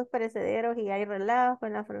productos perecederos y hay relajo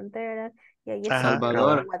en las fronteras y hay ajá, Ecuador, cabal.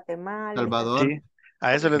 Salvador, Guatemala, Salvador, Sí,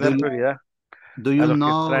 a eso ¿cómo? les do dan you, prioridad, do a you los que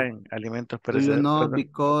know, traen alimentos do you perecederos, know perdón.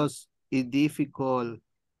 because it's difficult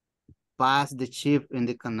pass the ship in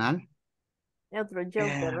the canal? Otro joke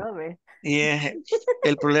de Eh, Robert. y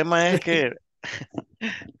el problema es que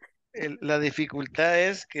la dificultad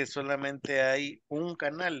es que solamente hay un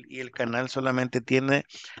canal y el canal solamente tiene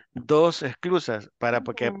dos esclusas para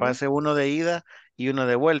que Ujú, pase uno de ida y uno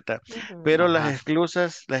de vuelta. ujú. Pero Ajá. las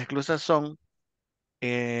esclusas son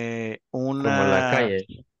Como la una, calle.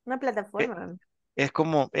 Una eh, plataforma. es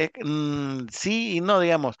como, sí y no,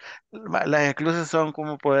 digamos, las esclusas son,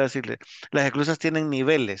 ¿cómo puedo decirle? Las esclusas tienen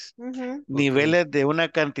niveles, Ujú, Okay. niveles de una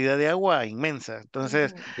cantidad de agua inmensa.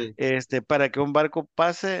 Entonces, ujú, Sí. para que un barco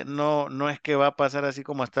pase, no es que va a pasar así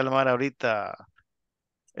como está el mar ahorita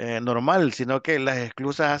normal, sino que las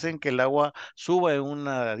esclusas hacen que el agua suba en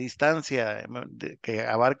una distancia que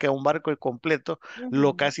abarque a un barco completo, lo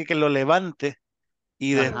ujú. casi que lo levante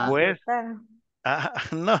y Para Ajá. después flotar. Ah,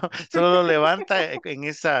 no, solo lo levanta en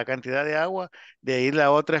esa cantidad de agua, de ahí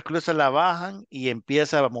la otra esclusa la bajan y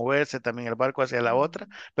empieza a moverse también el barco hacia la otra,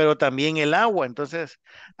 pero también el agua, entonces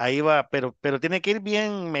ahí va, pero tiene que ir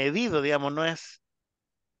bien medido, digamos, no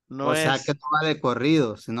O sea que es, no va de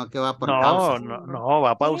corrido, sino que va por no, pausas. no, no,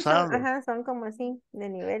 va Sí, son, pausando, ajá, son como así, de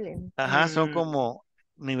niveles. ajá, son Mm, como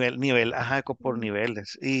nivel, ajá, por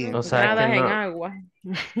niveles, y, O sea Ujú. que nadas en no, agua.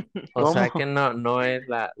 o ¿cómo? sea que no es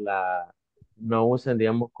no usen,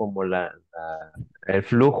 digamos, como el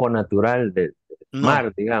flujo natural del No,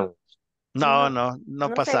 mar, digamos. no, No, no, no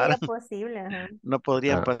no sería pasaran, posible, ajá. no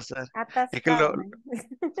podrían Ah, pasar, es que Atascado, man.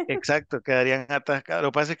 exacto, quedarían atascados. Lo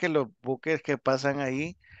que pasa es que los buques que pasan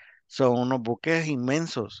ahí son unos buques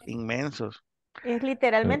inmensos, inmensos. Es mm,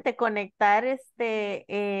 literalmente conectar el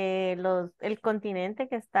continente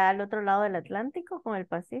que está al otro lado del Atlántico con el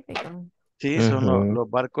Pacífico. Sí, son ujú, los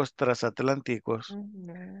barcos transatlánticos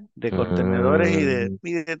Ujú. de contenedores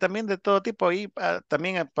mm, también de todo tipo. Ahí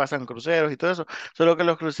también pasan cruceros y todo eso. Solo que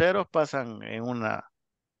los cruceros pasan en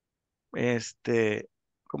este,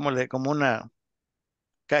 como una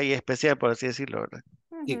calle especial, por así decirlo, ¿verdad?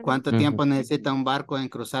 ¿Y Ujú. cuánto ujú. tiempo necesita un barco en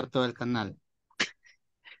cruzar todo el canal?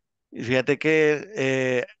 Y fíjate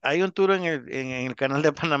que hay un tour en el canal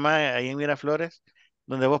de Panamá, ahí en Miraflores,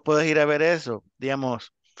 donde vos podés ir a ver eso.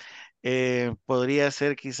 Digamos, podría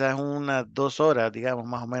ser quizás unas 2 horas, digamos,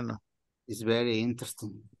 más o menos. It's very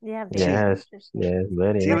interesting. Yeah, very Sí, Yes, interesting. yes,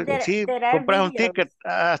 very sí, But interesting. sí, there are compras un videos. ticket,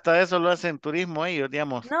 hasta eso lo hacen turismo ellos,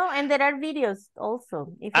 digamos. No, and there are videos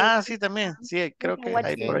also. If you Ah, want, sí, también, sí, you creo can que watch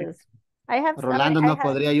hay por Okay. ahí. videos. I have, Rolando, I ¿nos have,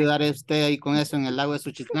 podría ayudar usted ahí con eso en el lago de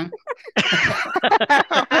Suchitlán?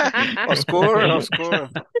 Oscuro, oscuro.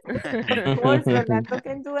 of course, Rolando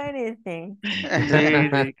can do anything. Sí,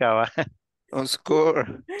 sí, cabal.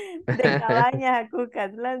 Oscuro. De cabañas a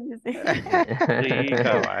Cucatlán, dice. Sí,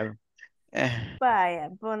 cabal. Vaya,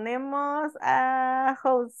 ponemos a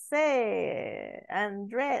José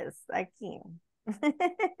Andrés aquí.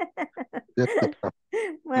 Yes, teacher.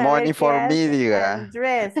 Vamos a Money ver qué for me, hace diga.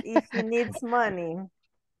 Andrés if he needs money.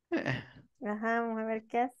 Ajá, vamos a ver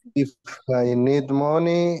qué hace. If I need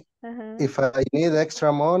money, Ajá. if I need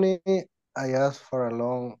extra money, I ask for a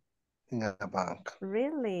loan in a bank.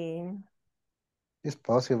 Really? It's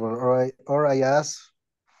possible, or I ask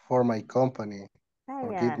for my company, I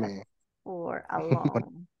or give asked me for a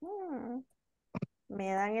loan.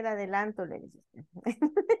 Me dan el adelanto, le dice.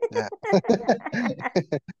 yeah.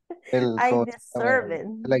 I ¿Cómo se llama? deserve it.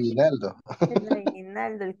 El aguinaldo. El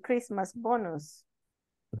aguinaldo, el Christmas bonus.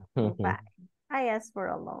 Bye. I asked for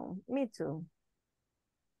a loan. Me too.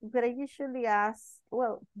 But I usually ask,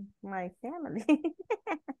 well, my family.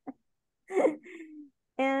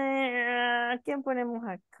 ¿Quién ponemos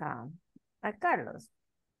acá? A Carlos.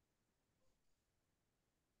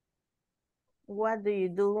 What do you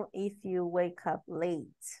do if you wake up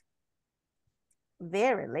late?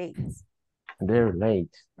 Very late. They're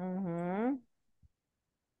late. Mhm.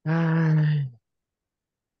 Ay,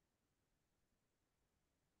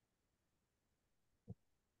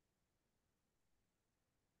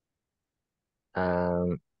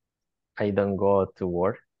 um, I don't go to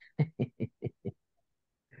work.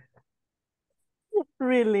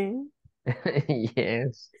 Really?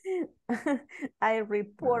 Yes, I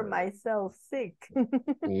report myself sick.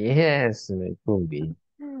 yes, it could be.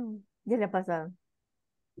 ¿Ya le ha pasado?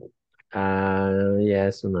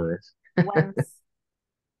 Yes, una vez. Once.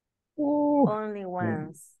 Uh, Only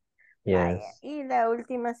once. Vaya. yes, Y la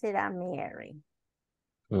última será Mary.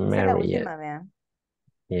 Esa es la Mary, yes, última, vean.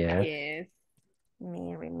 yes. Yes.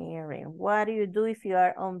 Mary. What do you do if you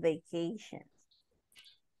are on vacation?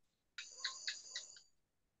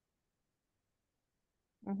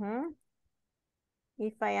 Mhm.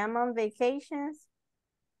 If I am on vacations,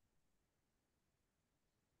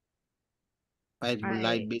 I would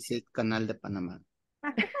like visit Canal de Panamá.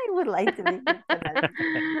 I would like to visit Canal.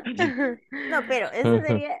 No, pero eso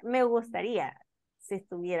sería, me gustaría si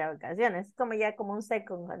estuviera de vacaciones. Es como ya como un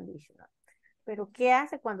second condition. Pero ¿qué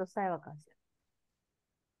hace cuando está de vacaciones?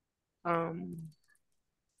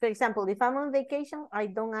 For example, if I'm on vacation, I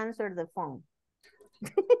don't answer the phone.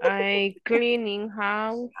 I cleaning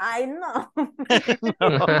house. I know.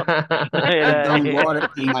 I don't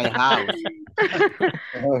work in my house.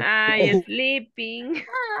 I sleeping.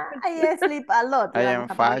 I sleep a lot. I Vamos am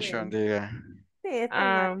a poner. fashion, diga. Sí, está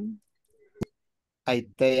mal. I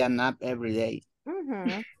take a nap every day.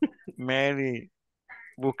 Ujú. Mary,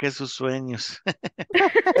 busque sus sueños.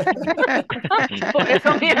 Por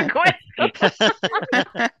eso me acuerdo.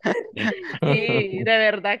 Sí, de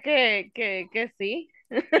verdad que sí.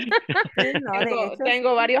 Sí, no, de Tengo, hecho,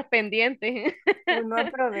 tengo varios pendientes. uno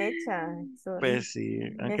aprovecha Pues sí,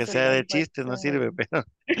 aunque eso sea lo de chiste no sirve, pero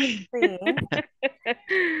Sí,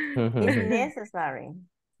 it's necessary.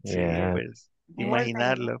 sí, Yeah. pues More than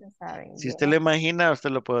imaginarlo. necessary, Si usted yeah. lo imagina, usted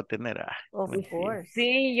lo puede tener. Of muy fino. course.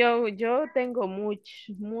 Sí, yo tengo muy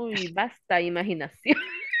vasta imaginación.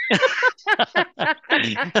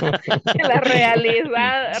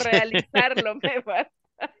 Realizarlo me falta.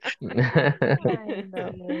 Ay,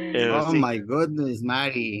 no. Pero Oh sí, my goodness,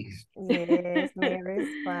 Mari. Yes, Mary's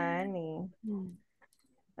funny.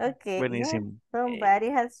 Okay, yeah, buenísimo. somebody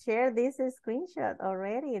has shared this screenshot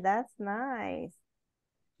already. That's nice.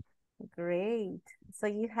 Great. So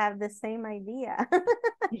you have the same idea.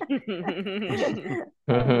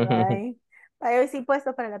 All right. Ay, hoy sí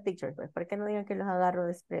puesto para la picture, pues, para que no digan que los agarro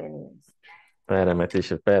desprevenidos. Espérame,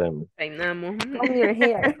 teacher, espérame. Peinamos. Comb your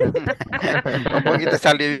hair. Un poquito de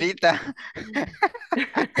salivita.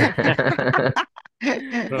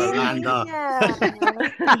 Rolando. Línea.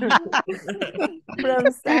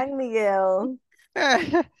 From San Miguel.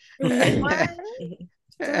 1,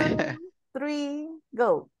 2, 3,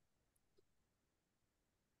 go.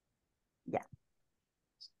 Ya.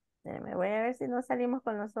 Me voy a ver si no salimos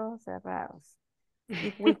con los ojos cerrados.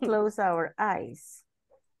 If we close our eyes.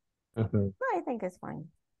 No, I think it's fine.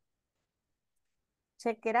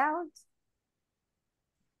 Check it out.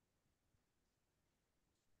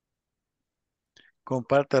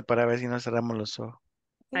 Comparta para ver si no cerramos los ojos.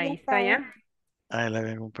 Ahí está ya. Ah, la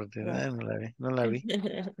había compartido. Ah, no la vi.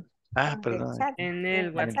 Ah, En el perdón. chat. En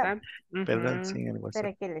el WhatsApp. Perdón, sí, en el WhatsApp.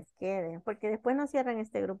 Espera que les quede, porque después no cierran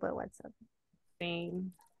este grupo de WhatsApp. Sí.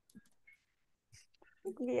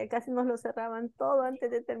 Y ya casi nos lo cerraban todo antes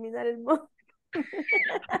de terminar el módulo.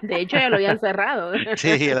 De hecho, ya lo habían cerrado.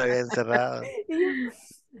 Sí, ya lo habían cerrado. Y yo,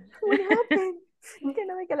 what happened? Que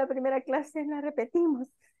no ve que la primera clase la repetimos.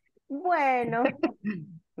 Bueno,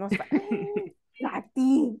 nos va.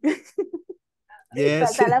 Katy.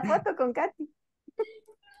 Yes. Falta la foto con Katy.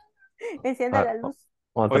 Encienda la luz.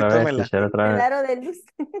 Otra Hoy vez, tómela. teacher, otra El vez. aro de luz.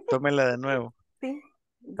 Tómela de nuevo. Sí.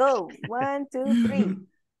 Go. 1, 2, 3.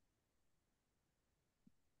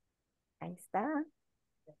 Ahí está.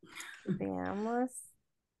 Veamos.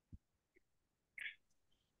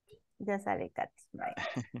 Ya sale Katy. Right.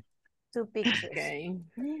 2 pictures. Okay.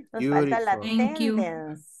 Nos falta la Beautiful. Thank you.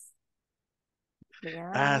 attendance.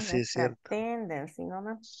 Veamos Sí, es nuestra cierto. attendance. Si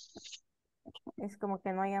no, es como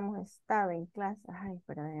que no hayamos estado en clase. Ay,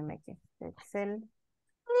 perdónenme que Excel.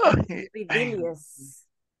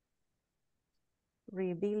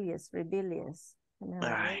 Rebellious. Rebellious.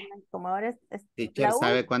 Ay. Como ahora es Teacher la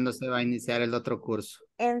sabe cuándo se va a iniciar el otro curso.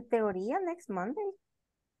 en teoría, next Monday.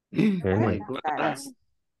 Oh my Oh goodness.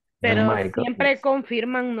 Pero my siempre goodness.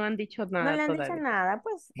 confirman, no han dicho No nada le han dicho todavía. nada,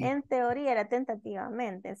 pues en teoría era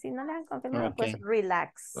tentativamente. Si no le han confirmado, pues Okay.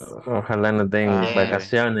 relax. Ojalá nos den Yeah.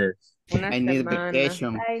 vacaciones. Una I need semana.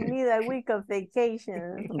 vacation. I need a week of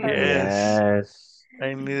vacation. Yes. Yes.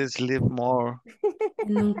 I need to sleep more.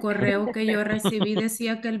 En un correo que yo recibí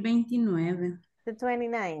decía que el 29. The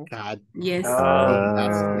 29. God. Yes.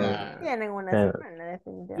 Gracias. Tienen una Pero- semana,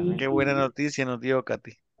 definitivamente. Qué buena noticia nos dio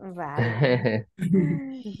Katy. Vale.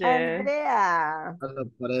 Yeah. Andrea. Solo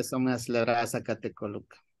por eso me aceleraba esa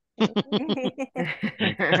Catecoluca.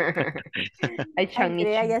 Ay,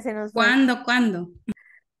 Andrea ya Chanichi. se nos fue. ¿Cuándo?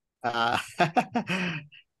 Ah,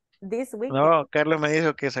 This weekend. No, Carlos me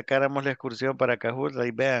dijo que sacáramos la excursión para Cajuta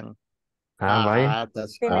y vean. Vaya.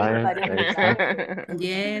 that's Tenemos fine. varios Ahí está. lugares.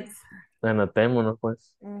 Yes. Anotémonos,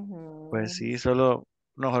 pues. Ujú. Pues sí, solo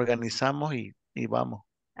nos organizamos y vamos.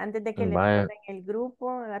 Antes de que les Vaya. borren el grupo,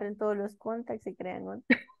 agarren todos los contacts y crean otro.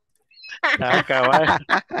 Ah, cabal.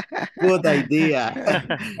 Good idea.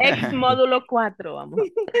 Ex módulo 4, vamos.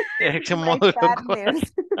 Ese My módulo.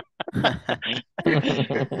 partners.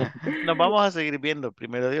 Nos vamos a seguir viendo,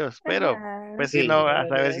 primero Dios. Pero, Ajá. pues sí, Sí. no vas a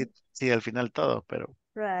saber si al final todo, pero.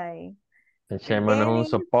 Right. Echémonos un Dennis.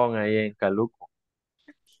 sopón ahí en Caluco.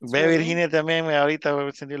 Ve, True. Virginia también, ahorita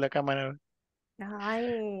encendió la cámara.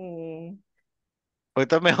 Ay.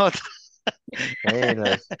 Ahorita mejor. Hey,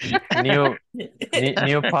 las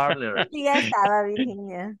new partners. Sí, ya estaba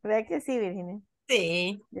Virginia. ¿Verdad que sí, Virginia?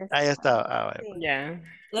 Sí, Ya Ah, ya estaba. está. Ah, vaya. Sí. Ya.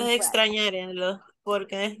 los Right. extrañaré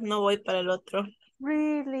porque no voy para el otro.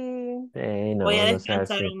 Really? Hey, Voy a no sea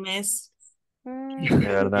descansar así. un mes. De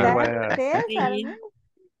verdad. ¿Sabes Vaya. César, Sí. no?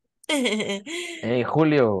 Hey,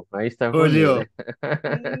 Julio. Ahí está Julio. Julio.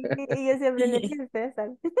 Sí, y yo siempre le decía César.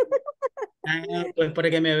 Ah, pues para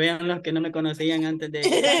que me vean los que no me conocían antes de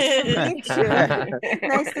llegar. Nice to meet you.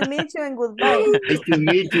 Nice to meet you and goodbye. Nice to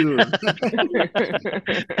meet you.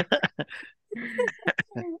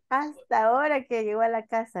 Hasta ahora que llegó a la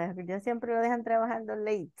casa. Yo siempre lo dejan trabajando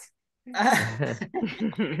late. Y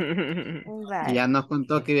Bye. ya nos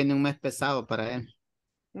contó que viene un mes pesado para él.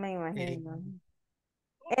 Me imagino.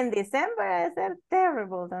 En diciembre debe ser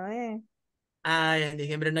terrible también. Ay, en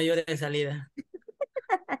diciembre no llore de salida.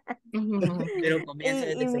 Pero comienza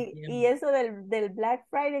desde Y septiembre. eso del Black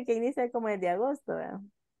Friday que inicia como desde agosto, ¿verdad?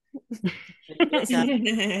 Empieza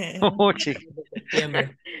Oh, sí. desde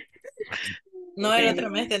septiembre. No, el otro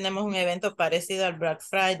mes tenemos un evento parecido al Black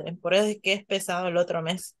Friday, por eso es que es pesado el otro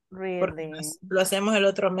mes, porque Really. lo hacemos el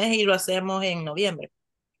otro mes y lo hacemos en noviembre.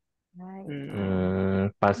 Ay,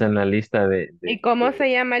 Pasen la lista ¿Y cómo se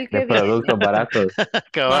llama el de que viene? productos baratos.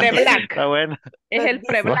 Cabal, Pre-black. está bueno. Es los el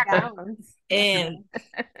pre-black. discounts.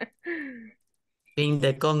 Fin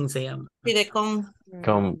de con se llama. Fidecon.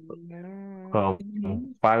 Con,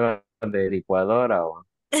 con pago de licuadora o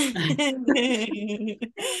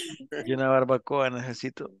Y una barbacoa,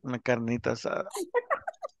 necesito una carnita asada.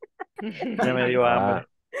 Ya me dio hambre. ah,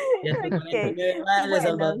 149 vale, Bueno,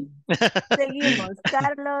 Salvador. seguimos.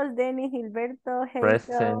 Carlos, Denis, Gilberto,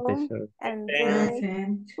 present Hazel, teacher. Andrés,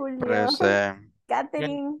 Present. Julio, Present.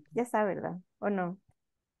 Catherine, ya sabe, ¿verdad? ¿O no?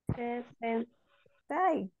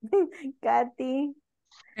 Ay, Katy,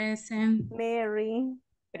 Present. Mary,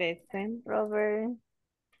 Present. Robert,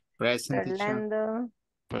 Present teacher. Orlando,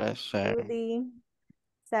 Present. Rudy,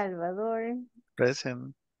 Salvador,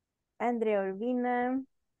 Present. Andrea Urbina,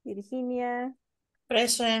 Virginia,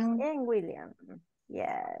 Present. and William.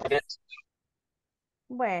 Yes.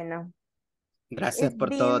 Bueno, Gracias por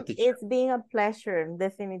todo, teacher. it's been a pleasure,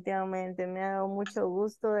 definitivamente. Me ha dado mucho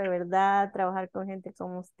gusto, de verdad, trabajar con gente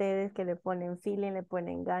como ustedes que le ponen feeling, le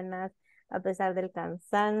ponen ganas, a pesar del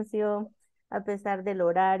cansancio, a pesar del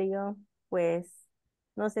horario, pues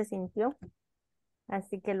no se sintió.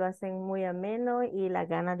 Así que lo hacen muy ameno y las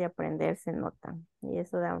ganas de aprender se notan. Y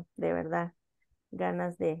eso da, de verdad,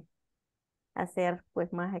 ganas de hacer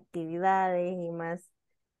pues más actividades y más,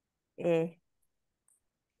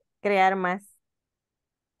 crear más.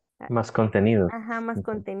 Más contenido. Ajá, más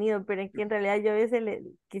contenido, pero es que en realidad yo a veces le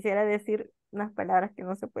quisiera decir unas palabras que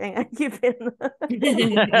no se pueden aquí, pero no.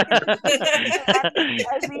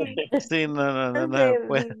 Así, Sí, no hacer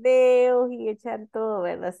puedo. videos y echar todo,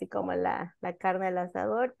 ¿verdad? Así como la carne al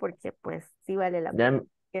asador, porque pues sí vale la Ya, pena.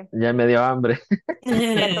 Que ya me dio hambre.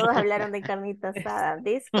 ya todos hablaron de carnita asada.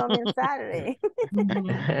 This coming Saturday.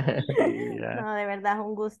 Sí, ya. No, de verdad,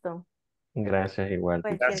 un gusto. Gracias, igual,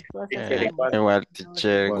 teacher. Cualquier cosa estamos. Igual,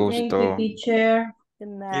 teacher, Thank you, gusto. teacher. Good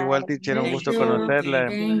Igual, night. teacher, un Thank gusto you. conocerla.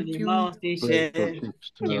 Thank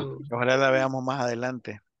you. Ojalá la veamos más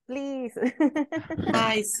adelante. Please.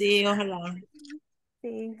 Ay, sí, ojalá. Sí,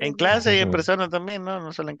 En sería. clase y en persona también, ¿no?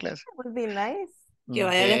 No solo en clase. Would be nice. Que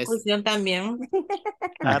vaya a la Yes. excursión también.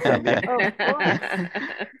 Ah, también. Of course.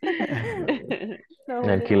 No, would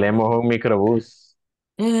be Alquilemos un microbús.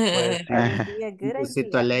 Pues sí. would be a Un good busito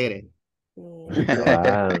idea. alegre. Sí.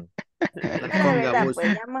 Cabal, Esa La es la conga verdad, bus.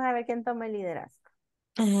 pues ya vamos a ver quién toma el liderazgo.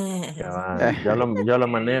 cabal. Yo lo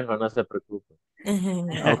manejo, no se preocupe.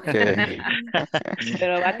 Ok.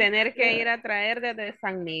 Pero va a tener que ir a traer desde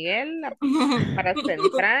San Miguel para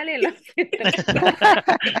Central y la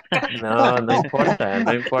No importa,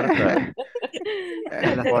 no importa.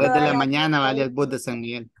 A las 3 de la mañana vale el bus de San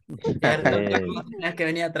Miguel. Cierto, Eh, es que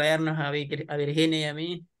venía a traernos a Virginia y a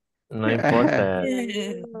mí. no importa.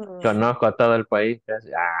 Conozco a todo el país.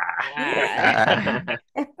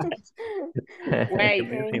 Ay,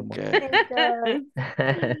 güey. Buenísimo. Entonces,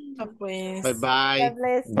 Pues. Bye bye. God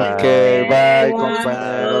bless you. Ok, Bye. bye, Everyone.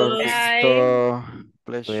 compañeros. Bye. Gusto.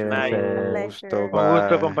 Pleasure. Cuídense. Gusto, Pleasure. Un gusto,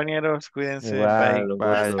 bye. compañeros. Cuídense. Bye. Igual, un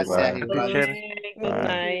Bye, gusto. Gracias, Bye. igual. Teacher. Good Bye.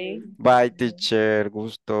 night. Bye, teacher.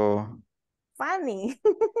 Gusto. Funny.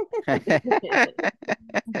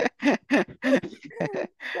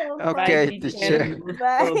 So Ok, Bye, funny. teacher. teacher. Gusto,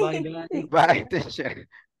 Bye. bye, bye. Bye, teacher.